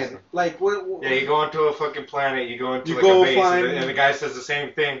Yeah, again? yeah. Like what? Yeah, you go onto a fucking planet, you go into You like go a base, find- and the guy says the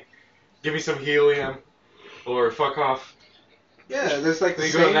same thing. Give me some helium, or fuck off. Yeah, there's like the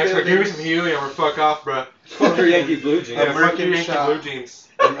Then you go to same the next one, give me buildings, some helium, or fuck off, bruh. Fuck your Yankee Blue Jeans. A Yeah, fuck your mercury Yankee shop. Blue Jeans.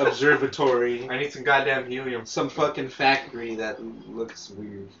 an observatory, I need some goddamn helium. some fucking factory that looks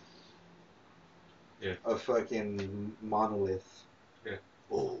weird. Yeah. A fucking monolith. Yeah.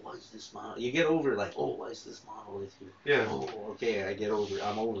 Oh, why is this monolith? You get over it, like, oh, why is this monolith here? Yeah. Oh, okay, I get over it.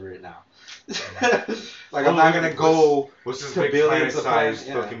 I'm over it now. Like, I'm not gonna go. What's this to big billions of planet-sized planets,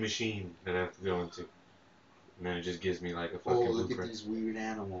 yeah. fucking machine that I have to go into? And then it just gives me like a fucking Oh, look at blueprint. these weird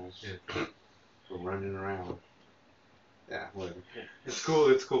animals Yeah. running around. Yeah, whatever. It's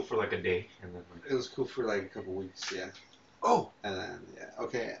cool for like a day, and then like It was cool for like a couple weeks, yeah. Oh, And then, yeah,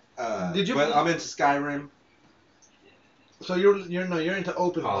 okay. Did you But play- I'm into Skyrim, so you're into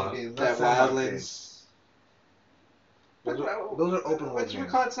open world Fallout. games. that Not sandbox games. Wildlands. Those are open world What you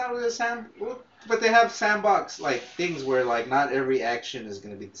games. call it's not really a sand, but they have sandbox like things where like not every action is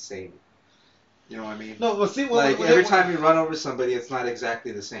gonna be the same. You know what I mean? No, but see, Like every time you run over somebody, it's not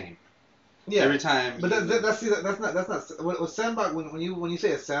exactly the same. Yeah. Every time. But that's not what sandbox when you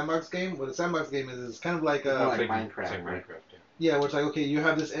say a sandbox game. What a sandbox game is it's kind of like More like It's Minecraft, It's like right? Minecraft. yeah, where it's like okay, you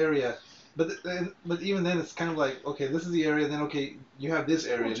have this area, but even then it's kind of like okay, this is the area. Then okay, you have this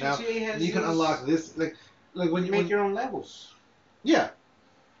area now. GTA has You can these- unlock this like when You you make your own levels. yeah.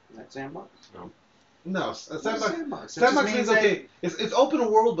 That sandbox. No, a What's sandbox. sandbox? That Sandbox just means means okay, it's open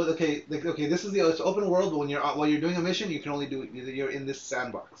world, but okay, okay, this is it's open world, but when while you're doing a mission, you can only do it. You're in this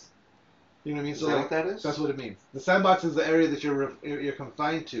sandbox. You know what I mean? Is So that like, what that is? that's what it means. The sandbox is the area that you're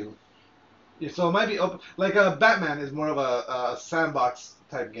confined to. Yeah, so it might be open. Like Batman is more of a sandbox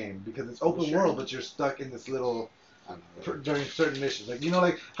type game because it's open Sure. world, but you're stuck in this little I don't know. during certain missions. Like you know,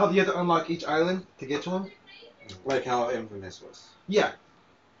 like how you have to unlock each island to get to them. Like how Infamous was. Yeah.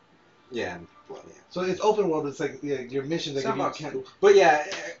 Yeah. Well, yeah. So it's open world. But it's like your missions. Like if you Sandbox can't. cool. But yeah,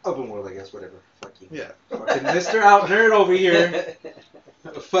 open world, I guess. Whatever. Fuck you. Yeah. Fucking Mr. Out Nerd over here.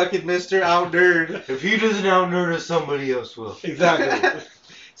 Fucking Mr. Out Nerd. If he doesn't out nerd us, somebody else will. Exactly.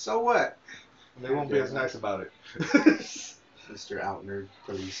 So what? They won't be as nice about it. Mr. Out Nerd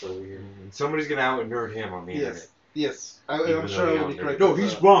police over here. Somebody's gonna out nerd him on the Yes. Yes. Even I'm though sure he I will be outnumbered. correct. No, with,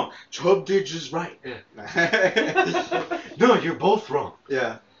 he's uh, wrong. Chub Ditch is right. No, you're both wrong.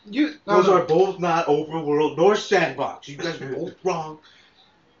 Yeah. You. Those no, are both not open world nor sandbox. You guys are both wrong.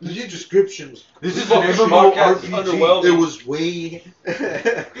 These descriptions. This is Fuck, an this podcast is MMORPG. underwhelming. It was way.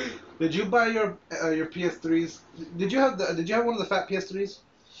 Did you buy your PS3s? Did you have one of the fat PS3s?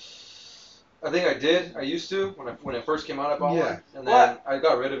 I think I did. I used to when it first came out. I bought Yeah. one, and then I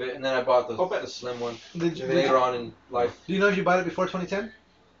got rid of it, and then I bought the slim one Did you? later on in life. Do you know if you bought it before 2010?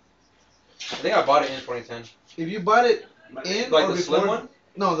 I think I bought it in 2010. If you bought it in Like or the before, slim one?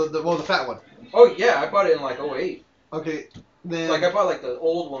 No, the fat one. Oh yeah, I bought it in like 08. Okay, then Like I bought like the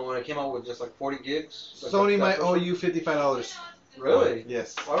old one when it came out with just like 40 gigs. Like Sony that might first owe one. you $55. Really?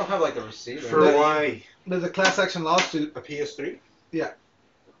 Yes. Well, I don't have like the receipt. or For anything. why? There's a class action lawsuit. A PS3?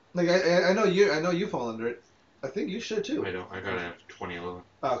 Like I know you fall under it. I think you should too. I don't. I got it after 2011.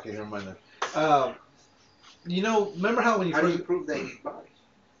 Oh, okay, never mind then. You know, remember how when you How do first? you prove that you bought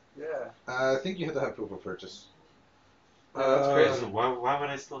it? Yeah. I think you have to have proof of purchase. That's Uh, crazy. So why would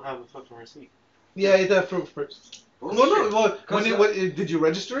I still have a fucking receipt? Yeah, you have to have proof of purchase. Well, no. Well, when you, what, did you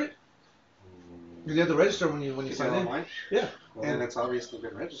register it? Did you have to register when you Is it sign in? online? Yeah. Well, then it's obviously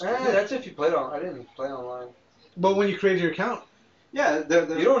been registered. That's if you played on. I didn't play online. But when you created your account, Yeah,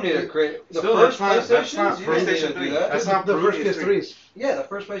 You don't need to create the Still, first that's not PlayStations. You didn't need to PlayStation do 3. that. That's not the first proof. PS3s. Yeah, the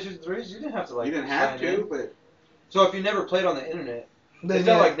first PlayStation 3s, you didn't have to like. you didn't have sign in. to, but So if you never played on the internet, Then it's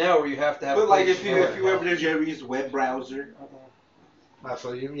yeah. not like now where you have to have. but a like PlayStation if you account. ever use web browser,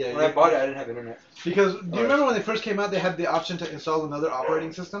 So you, yeah. When I bought it, I didn't have internet. Because do you remember when they first came out, they had the option to install another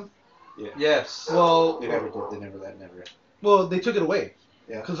operating system? Yes. Well, they never did. They never. well, they took it away.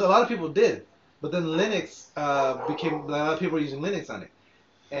 Yeah. Because a lot of people did, but then Linux became a lot of people were using Linux on it,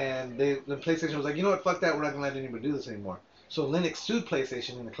 and the PlayStation was like, you know what, fuck that, we're not gonna let anybody do this anymore. So Linux sued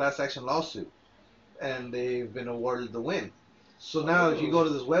PlayStation in a class action lawsuit, and they've been awarded the win. So now if you go to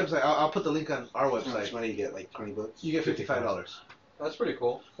this website, I'll put the link on our How much website. money you get? Like $20? You get $55. That's pretty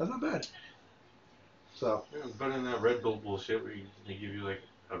cool. That's not bad. So Yeah, it's better than that Red Bull bullshit where they give you like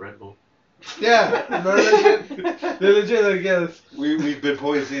a Red Bull. yeah, they're legit. They're legit, I guess. We've been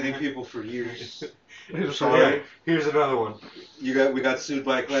poisoning people for years. So yeah, here's another one. We got sued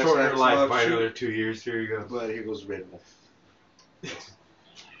by a class Shorten your action life by lawsuit. another 2 years. Here you go. But here goes Red Bull.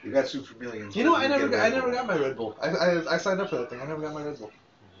 You got sued for millions. You know, but I you never get got, Red I never Bull. got my Red Bull. I signed up for that thing. I never got my Red Bull.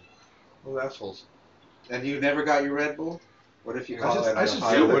 Those assholes. And you never got your Red Bull? What if you call it? I should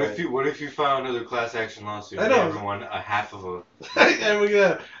Yeah, sue what if you file another class action lawsuit? I and know. everyone a half of a. I never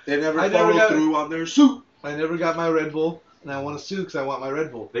got. They never I never followed got- through on their suit. I never got my Red Bull, and I want to sue because I want my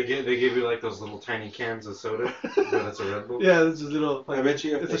Red Bull. They give you like those little tiny cans of soda. That's a Red Bull. Yeah, this is little. I Like, bet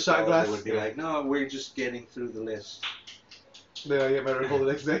you if it's they a shot followed, glass. they would be like, no, we're just getting through the list. then I get my Red Bull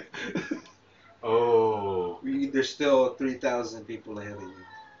the next day. Oh. There's still 3,000 people ahead of you.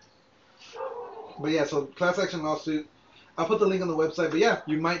 But yeah, so class action lawsuit. I'll put the link on the website. But yeah,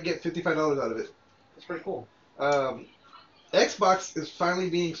 you might get $55 out of it. That's pretty cool. Xbox is finally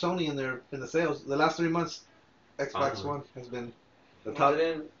beating Sony in the sales. The last 3 months, Xbox Finally. One has been the Top top.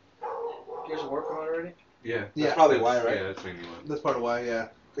 didn't Gears of War come out already? Yeah. Yeah. That's probably why, right? Yeah, that's mainly why. That's part of why. Yeah.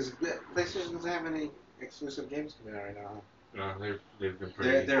 Because PlayStation doesn't have any exclusive games coming out right now. No, they've been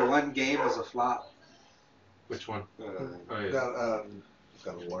pretty. Their one game is a flop. Which one? Oh yeah.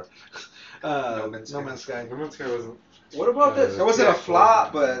 God of War. No Man's No Sky. Man's Sky. No Man's Sky wasn't. What about this? It wasn't a Yeah,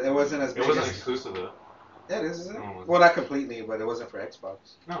 flop, but it wasn't as It big wasn't as... exclusive though. Yeah, it is, isn't it? No, it wasn't. Well, not completely, but it wasn't for Xbox.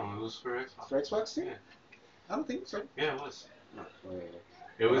 No, it was for Xbox. For Xbox too? Yeah. I don't think so. Yeah, it was. No.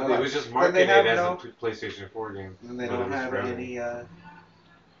 It was just But marketed they have as no- a PlayStation 4 game. And they But it don't was have forever. any. It-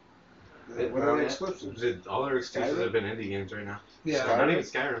 What are the yeah. exclusives? All their exclusives Skyrim? have been indie games right now. Yeah. Not even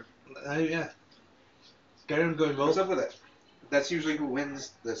Skyrim. Yeah. Skyrim's going What's both. up with it? That's usually who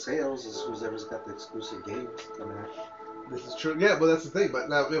wins the sales, is whoever's got the exclusive games coming out. This is true. Yeah, well, that's the thing. But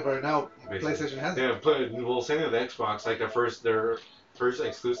now, right now, Basically. PlayStation has it. Yeah, but well, same with Xbox. Like their first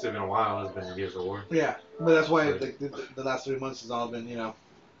exclusive in a while has been Gears of War. Yeah, but that's why Like- the last 3 months has all been, What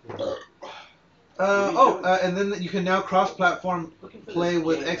are you doing? and then you can now cross-platform play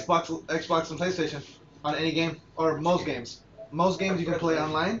with Xbox and PlayStation on any game or most games. Most games you can play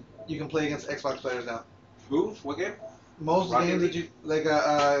online. You can play against Xbox players now. Who? What game? Most Rocket games League? that you like,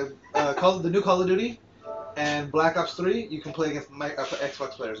 the new Call of Duty and Black Ops 3, you can play against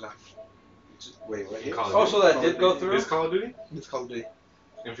Xbox players now. Wait, what game? Call of Oh, Duty. so that did go through? Is Call of Duty? It's Call of Duty.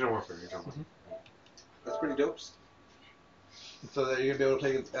 Infinite Warfare. You're talking about. That's pretty dope. So that you're gonna be able to play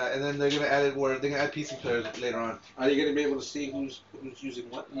against, and then they're gonna add it where they're gonna add PC players later on. Are you gonna be able to see who's using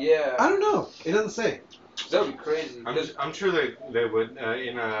what? Yeah. I don't know. It doesn't say. That would be crazy. I'm sure they would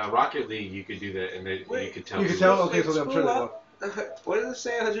in Rocket League you could do that and you could tell. You can who tell. was- Okay, so I'm sure they will. What did it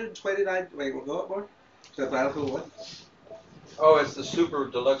say? 129. Wait, we'll go up more. Is that Battlefield 1? Oh, it's the super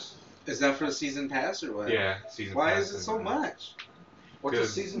deluxe. Is that for the season pass or what? Yeah, season. Why pass is it and- so much? What's the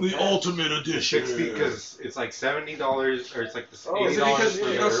Because season? The pass? Ultimate Edition. 60 because it's like $70 or it's like the Oh, Is it $80 because for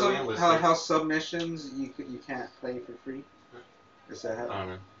you the know early how enlisted. submissions you can't play for free? Is that I how? don't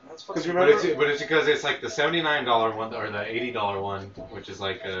know. That's 'Cause fucking remember- But it's because it's like the $79 one or the $80 one, which is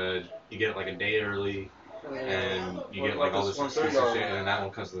like you get like a day early and you get like all this exclusive shit, and then that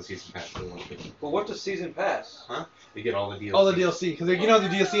one comes to the season pass. For Well, what does season pass? you get all the DLC. All the DLC, because you know the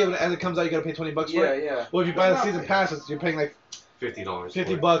DLC as it comes out, you gotta pay $20 for Yeah, it. yeah. Well, if you buy the season passes, you're paying like $50. $50, but You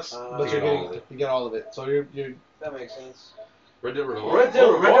you're get all getting of it. you get all of it. So you're That makes sense. Red Dead Revolver. Red Dead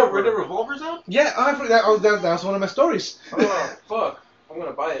Revolver. Red Dead Revolver's out. yeah. I forgot. That was one of my stories. Oh fuck! I'm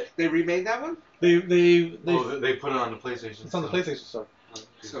gonna buy it. They remade that one? They They put it on the PlayStation. it's on the PlayStation Store.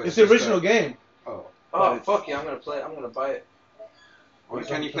 So It's the just original game. Oh. Oh fuck yeah! I'm gonna play. I'm gonna buy it.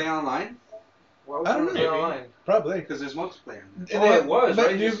 Can you play online? Why would I don't you play know. online? Probably. Because there's multiplayer. And Oh, they- it was, but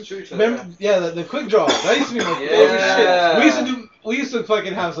right? you You just shoot each other, remember, yeah, the quick draw. That used to be my Yeah. favorite shit. We used to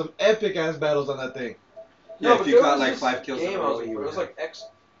fucking have some epic ass battles on that thing. Yeah, but if you there got was like this 5 kills in game a I was row, looking you for. It was would like X.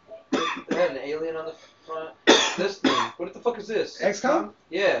 It had an alien on the front. This thing. What the fuck is this? XCOM?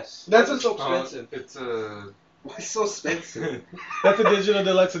 Yes. That's Why is it so Oh, expensive. it's Why so expensive? That's a digital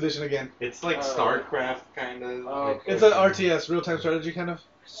deluxe edition again. it's like Oh. StarCraft kind of. Oh, okay. It's an RTS, real time strategy kind of.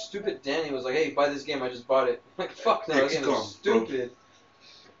 Stupid Danny was like, "Hey, buy this game. I just bought it." I'm like, fuck no, that game XCOM, is stupid.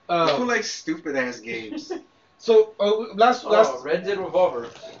 Who Uh, likes stupid ass games? so last Oh, Red Dead Revolver.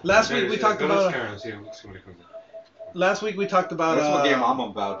 week we talked about See what it comes out. last week we talked about That's what game I'm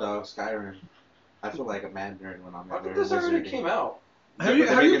about, dog. Skyrim. I feel like a mad nerd when I'm I out think there this already wizarding. came out. Have Yeah, you but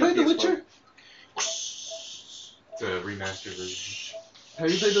have they're you played The making a PS4. Witcher? It's a remastered version.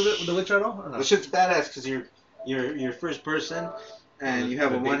 Have you played The Witcher at all? Or The not? shit's badass because you're first person and you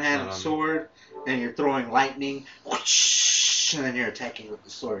have The a date's not one-handed on sword and you're throwing lightning, whoosh, and then you're attacking with the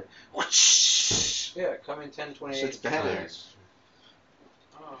sword. Whoosh. Yeah, coming 10/28. Shit's badass. Nice.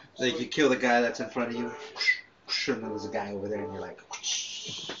 Oh, Like you sweet. kill the guy that's in front of you, whoosh, and then there's a guy over there and you're like.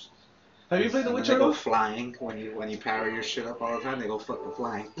 Whoosh. Have you played The And then Witcher they at go all? flying when you power your shit up all the time. They go fucking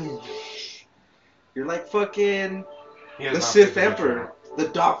flying. You're like fucking He has the not Sith played The Witcher. Emperor, the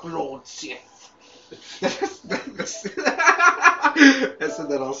Dark Lord Sith. I said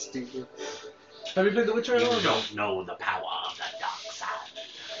that all stupid. Have you played The Witcher at all? or no? know the power of the dark side.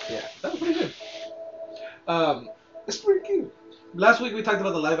 Yeah, that was pretty good. It's pretty cute. Last week we talked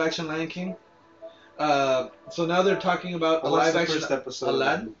about the live action Lion King. So now they're talking about I a watched live the action first episode of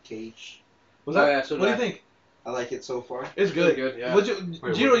Aladdin. Luke Cage. Was Oh, that? yeah, so what do you did I. think? I like it so far. It's good. Good, yeah. What'd you,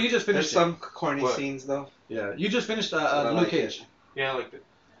 Wait, Jiro, what? you just There's finished. some corny What? scenes though. Yeah, you just finished but I Luke like Cage. it. Yeah, I like it.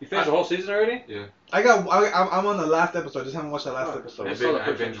 You finished the whole season already? I'm on the last episode. I just haven't watched that last Oh. episode. I saw the I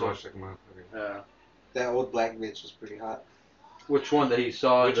first binge episode. watched like a month. Okay. Yeah. That old black bitch was pretty hot. Which one that he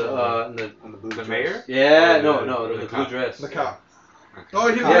saw? Which in one? the On the blue The dress. mayor? yeah, Or no, the- no, or the the blue cop? dress. The cop. Okay. Oh,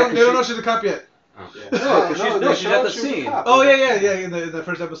 Yeah, they 'cause don't know she- she's a cop yet. Oh. No, 'cause she's, no, she's at the scene. Oh yeah. In the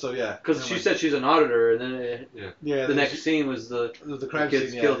first episode, yeah. Because she said she's an auditor, and then yeah. the next scene was the the crime kids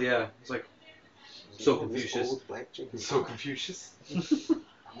scene. Yeah. killed. Yeah, it's like so This Confucius. old black chick is So Confucius.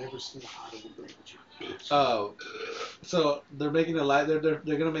 I've never seen a hot old black chick. Oh, so they're making a live. They're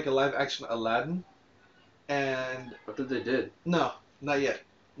gonna make a live action Aladdin, and What did they did? no, not yet.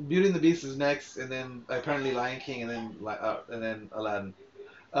 Beauty and the Beast is next, and then apparently Lion King, and then Aladdin.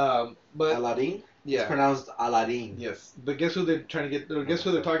 But Aladdin? It's Yeah. pronounced Aladdin. Yes. But guess who they're trying to get? Or guess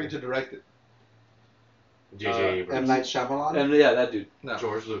who they're talking to direct it? J.J. M. Abrams. Night Shyamalan. And yeah, that dude. No.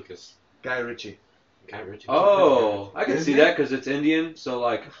 George Lucas. Guy Ritchie. Guy Ritchie. Oh, I can Is see it? that because it's Indian, so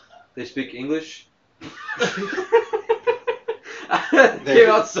like they speak English. Came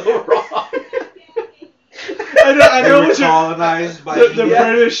out so wrong. I They know were what you're. colonized by The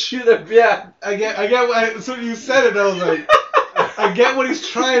Yeah. British. Yeah. I get. As soon as you said it, I was like, I get what he's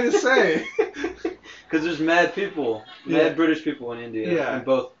trying to say. Because there's mad people, Yeah. mad British people in India, Yeah. and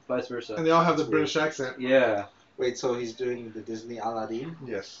both vice versa. And they all have the That's weird. British accent. Yeah, Wait, so he's doing the Disney Aladdin?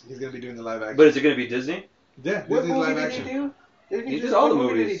 Yes, he's gonna be doing the live action. but is it gonna be Disney? Yeah, What Disney's movie live did action. he do? He did all the what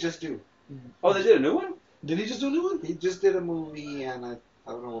movie did he movies. just do? Oh, they did a new one. Did he just do a new one? He just did a movie, and I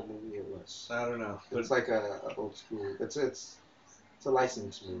don't know what movie it was. I don't know. It's like a old school. It's a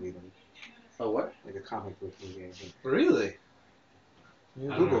licensed movie, then, Oh, what? like a comic book movie. I think. Really? You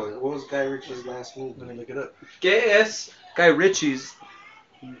I don't Google it. What was Guy Ritchie's last Let me movie? look it up. Guess Guy Ritchie's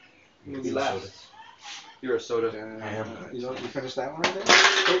movie Soda. last. You're a soda. I am. You finished that one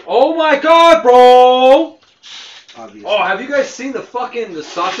already? Oh my God, bro! Obviously. Oh, have you guys seen the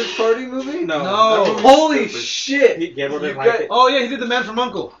Sausage Party movie? No. No. Holy shit! Gabriel didn't You like got- it. Oh yeah, he did the Man from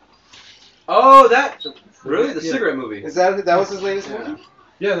Uncle. Oh, that really the Yeah. cigarette movie. Is that was his latest Yeah. movie?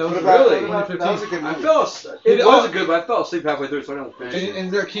 Yeah, that was What about, Really? what about, that was a good I movie. it It- was oh. a good, but I fell asleep halfway through, so I don't finish it.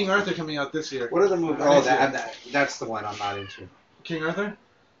 And there's King Arthur coming out this year. What are the movies? I Oh, didn't see that's the one I'm not into. King Arthur?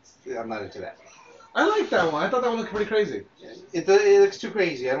 I'm not into that. I like that one. I thought that one looked pretty crazy. It looks too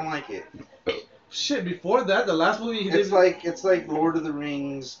crazy. I don't like it. Shit, before that, the last movie he did. It's like Lord of the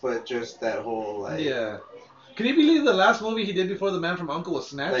Rings, but just that whole like. Yeah. Can you believe the last movie he did before the Man from Uncle was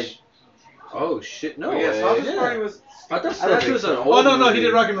Snatch? Like, Oh shit, no Oh, yeah, way. Sausage Yeah. Party was. I thought I don't Snatch think was so. an old oh no, movie. he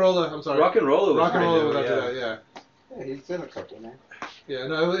did Rock and Roller. I'm sorry. Rock and Roller was Rock and pretty Roller was good, after yeah. that. Yeah. yeah, he's done a couple, man. Yeah.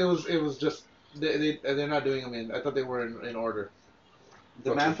 No, it was just they're not doing them in. I thought they were in order.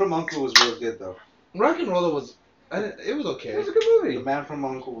 The Man from Uncle was real good though. Rock and Roller was. It was It okay. was a good The movie. Man from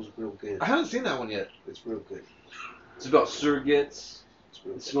Uncle was real good. I haven't seen that one yet. It's real good. It's about surrogates, It's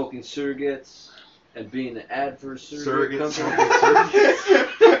real and good. smoking surrogates, and being an ad for a surrogate Surrogates.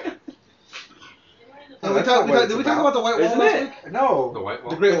 company. Did we that's talk, not what did we it's talk about the White Wall Isn't last it? week? No. The White Wall.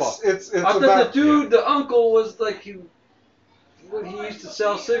 The Great Wall. It's I thought about. the dude, the uncle, was like he used to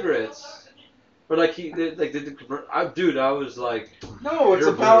sell cigarettes, or like dude, I was like, No, it's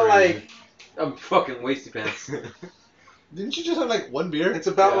You're about blurry. like. I'm fucking wasty pants. Didn't you just have like one beer? It's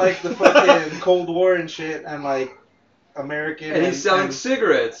about Yeah. like the fucking Cold War and shit, and like American. And he's selling and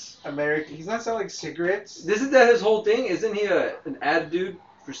cigarettes. American. He's not selling cigarettes. Isn't that his whole thing? Isn't he an ad dude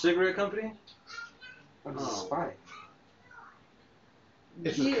for cigarette company? He's a Oh. spy.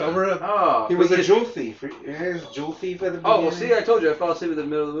 It's Yeah. a cover up. Oh, He was but a jewel thief. He was a jewel thief at the beginning. Oh, well, see, I told you I fell asleep in the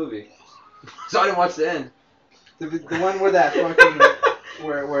middle of the movie, so I didn't watch the end. The one where that fucking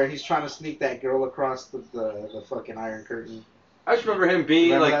where he's trying to sneak that girl across the fucking Iron Curtain. I just remember him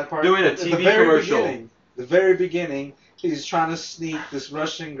being Remember like that part? doing a At the TV very commercial. beginning, the very beginning, he's trying to sneak this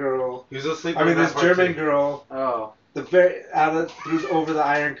Russian girl. He was asleep. I mean, on that this part, German too. girl. Oh, Through over the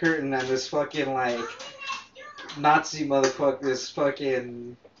Iron Curtain, and this fucking like Nazi motherfucker, this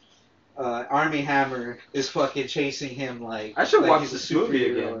fucking Army Hammer is fucking chasing him like. I should like watch he's a this movie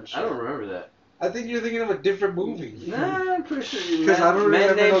superhero again. and shit. I don't remember that. I think you're thinking of a different movie. Nah, I'm pretty sure you 'Cause I don't man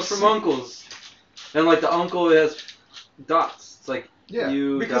remember names those from scenes. uncles, and like the uncle has dots. It's like Yeah.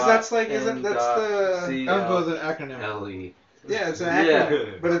 U Because dot that's like N that's dot the C Uncle L. is an acronym. L.E. yeah, it's an Yeah.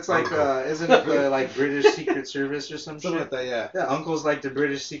 acronym, but it's like Uncle. isn't it the like British Secret Service or some Something shit? like that, yeah. Yeah, Uncle's like the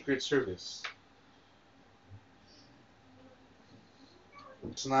British Secret Service.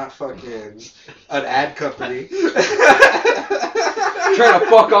 It's not fucking an ad company. Trying to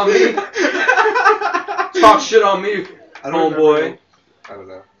fuck on me, talk shit on me, I don't homeboy. remember. I don't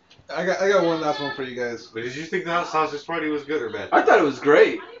know. I got one last one for you guys. But did you think that Sausage Party was good or bad? I thought it was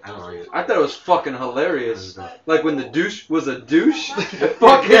great. I don't like it. I thought it was fucking hilarious. Yeah, Like when the douche was a douche,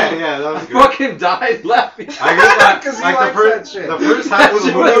 fucking, that was good. fucking died laughing. I guess 'Cause he like likes the that first, shit. the first half of the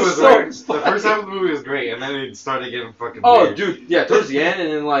That movie shit was was so great. The funny. first half of the movie was great, and then it started getting fucking Oh, weird. dude, yeah, towards the end, and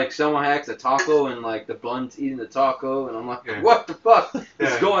then like someone hacks a taco, and like the bun's eating the taco, and I'm like, Yeah. what the fuck Yeah.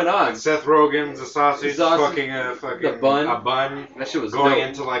 is going on? And Seth Rogen's a sausage, Sausage, fucking a fucking the bun. a bun, That shit was going dope.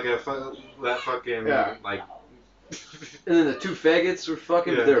 into like that fucking Yeah. like And then the two faggots were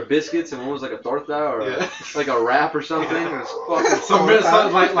fucking, Yeah. but they were biscuits, and one was like a torta or Yeah. like a wrap or something. It was fucking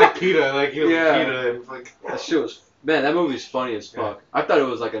some like pita, like he was Yeah. pita and like That shit was, man, that movie's funny as fuck. I thought it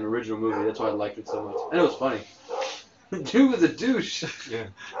was like an original movie, that's why I liked it so much. And it was funny. The dude was a douche. yeah.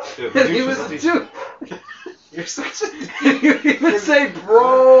 And he was a douche. You're such a. You even say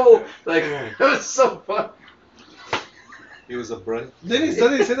bro. Like, it was so fun. He was a brunt. Then he said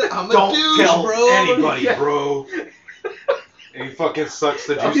that I'm a Don't douche, tell bro. anybody, Yeah. bro. And he fucking sucks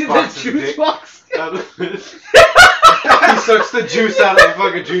the Oh, juice the box. in juice dick box. out of it. He sucks the juice out of the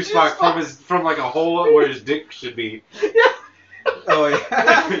fucking juice box from like a hole where his dick should be. Oh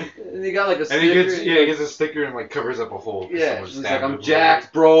yeah. And he got like a And sticker. he gets a sticker and like covers up a hole. Yeah, Someone he's stabbed like, I'm him.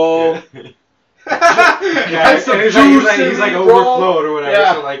 jacked, bro. Yeah, Got some and he's juice like, in he's like me, bro. overflowed or whatever.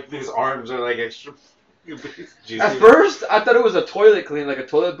 Yeah. So like his arms are like extra juicy. At first, I thought it was a toilet cleaner, like a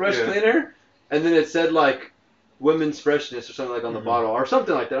toilet brush Yeah. cleaner, and then it said like women's freshness or something like on the Mhm. bottle or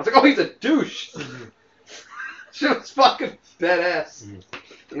something like that. I was like, oh, he's a douche. Shit was fucking badass. Mhm.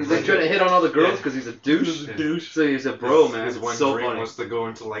 He's like trying to hit on all the girls Yeah. because he's a douche. He's a douche. So he's a bro, His- man. His It's one so dream funny. was to go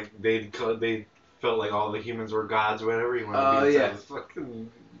into like they felt like all the humans were gods or whatever. He wanted Oh, to be inside yeah. the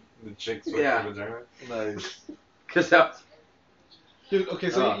fucking the chicks with Yeah. the vagina. Nice. Cause that, Dude, okay,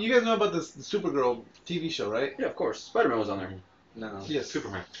 so Oh. you guys know about this Supergirl TV show, right? yeah, of course, Spider-Man was on there. No. Yes.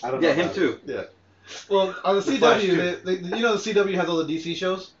 Superman. I don't know. Yeah, him about too. Yeah. Well, on the Flash, CW, you know the CW has all the DC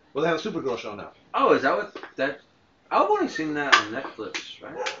shows? Well, they have a Supergirl show now. Oh, is that what that? I've only seen that on Netflix,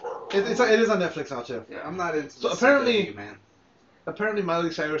 right? It is on Netflix now, too. it. I'm not into. So the apparently- CW, man. Apparently,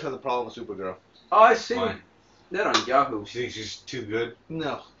 Miley Cyrus has a problem with Supergirl. Oh, I seen Why? that on Yahoo. She thinks she's too good.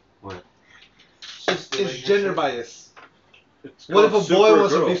 No. What? It's gender bias. It's What if called a boy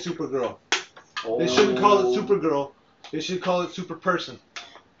wants to Supergirl. be Supergirl? They shouldn't call it Supergirl. They should call it Super Person.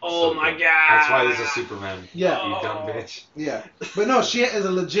 Oh So my good. god! That's why there's a Superman. Yeah. You dumb bitch. Yeah. But no, she is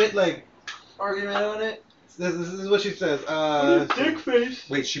a legit, like, argument on it. this is what she says. Dick face.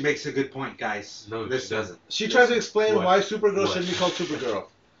 Wait, she makes a good point, guys. No, this she doesn't. She tries to explain What? why Supergirl What? shouldn't be called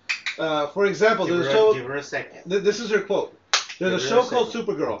Supergirl. For example, Give there's a her, show. give her a second. This is her quote. There's a Give her show a called second.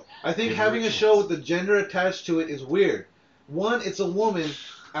 Supergirl. I think Give her having a a show chance. with the gender attached to it is weird. One, it's a woman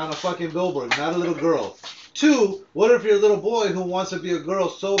on a fucking billboard, not a little girl. Two, what if you're a little boy who wants to be a girl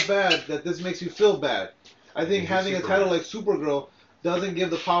so bad that this makes you feel bad? I think You're having a Superman. title like Supergirl doesn't give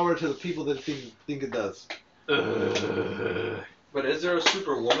the power to the people that think it does. But is there a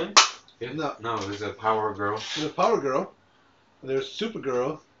Superwoman? Yeah. No. No, there's a Power Girl. There's Power Girl, there's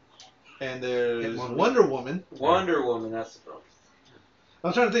Supergirl, and there's And Wonder Woman. Wonder Woman, that's the problem.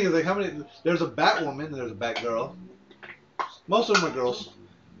 I'm trying to think of like how many. There's a Batwoman, and there's a Batgirl. Most of them are girls.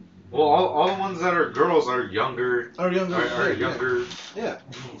 Well, all the ones that are girls are younger. Or younger. Are yeah. younger. Yeah.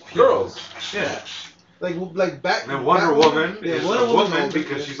 Girls. Yeah. Like Bat. And then Wonder Batwoman- Woman Yeah, is Wonder a Woman's woman older,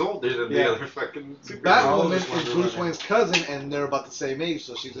 because yeah. she's older than Yeah. the other fucking superheroes. Batwoman Wonder is Bruce Woman. Wayne's cousin, and they're about the same age,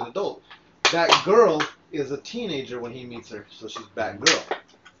 so she's an adult. Batgirl is a teenager when he meets her, so she's Batgirl.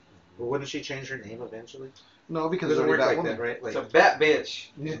 But wouldn't she change her name eventually? No, It because doesn't it's work already like Batwoman. that, right? Like, It's a bat bitch.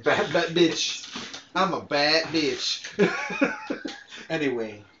 Yeah, bad bitch. I'm a bad bitch.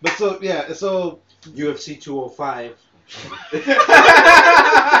 anyway, But so yeah, so UFC 205.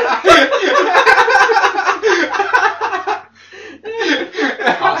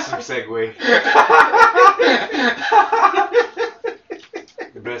 Awesome segue.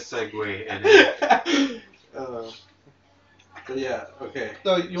 The best segue ever. But yeah, okay.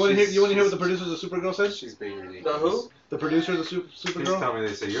 no, you want to hear what the producers of Supergirl said? She's being The ridiculous. who? The producers of Please Supergirl. tell me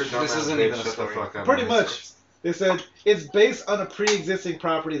they say you're dumb. This ass isn't bitch, even a shut the story. fuck up. Pretty much. They said it's based on a pre-existing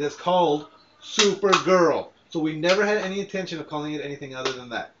property that's called Supergirl. So we never had any intention of calling it anything other than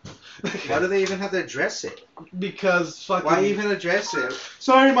that. Why do they even have to address it? Because fucking. Why even address it?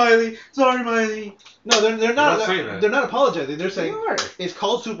 Sorry, Miley. Sorry, Miley. No, they're They're not. not saying that. They're not apologizing. They're They saying are. it's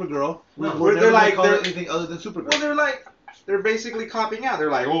called Supergirl. No, We're they're never like- gonna call it they're- anything other than Supergirl. Well, they're basically copying out. They're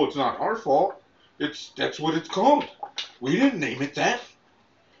like, oh, it's not our fault. That's what it's called. We didn't name it that.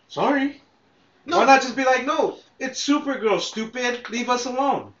 Sorry. No. Why not just be like, no, it's Supergirl, stupid. Leave us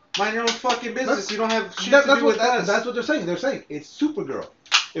alone. Mind your own fucking business. That's- You don't have shit That- to that's do what with us. that's what they're saying. They're saying it's Supergirl.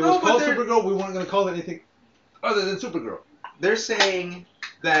 It No, was but called they're- Supergirl. We weren't going to call it anything other than Supergirl. They're saying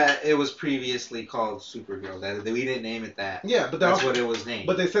that it was previously called Supergirl. That we didn't name it that. Yeah, but they're That's also, what it was named.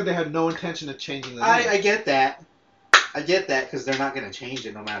 but they said they had no intention of changing the name. I get that. I get that because they're not gonna change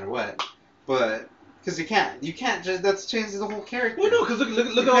it no matter what. But because you can't just that's changes the whole character. Well, no, because look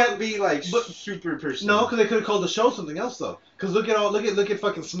You at all. can't be like but- super person. No, because they could have called the show something else though. Because look at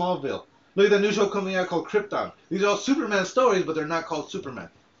fucking Smallville. Look at the new show coming out called Krypton. These are all Superman stories, but they're not called Superman.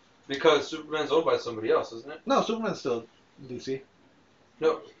 Because Superman's owned by somebody else, isn't it? No, Superman's still DC.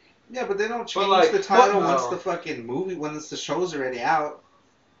 No. Yeah, but they don't change like, the title but- once no. the fucking movie, once the show's already out.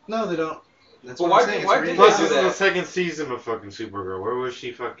 No, they don't. That's But what why I'm saying. did- It's why already did Plus, out. do this is that? the second season of fucking Supergirl. Where was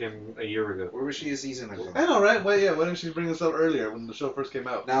she fucking a year ago? Where was she a season ago? I know, right? Well, yeah. Why didn't she bring this up earlier when the show first came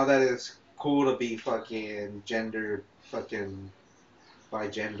out? Now that it's cool to be fucking gender fucking by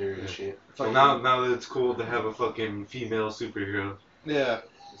gender and shit. So now that it's cool to have a fucking female superhero. Yeah.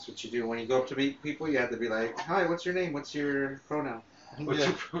 That's what you do when you go up to meet people. You have to be like, "Hi, what's your name? What's your pronoun?" What's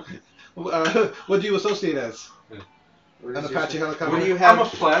Yeah. your What do you associate as? What An is Apache your- helicopter. What do you I'm a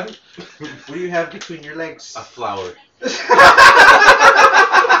have? plaid. What do you have between your legs? a flower?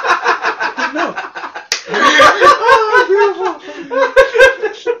 No.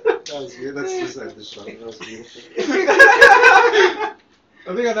 That was good. Let's just end the show. That was beautiful. I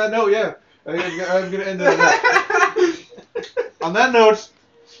think on that note, yeah. I think I'm gonna end it on that. On that note,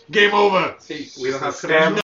 game over. We don't have Scam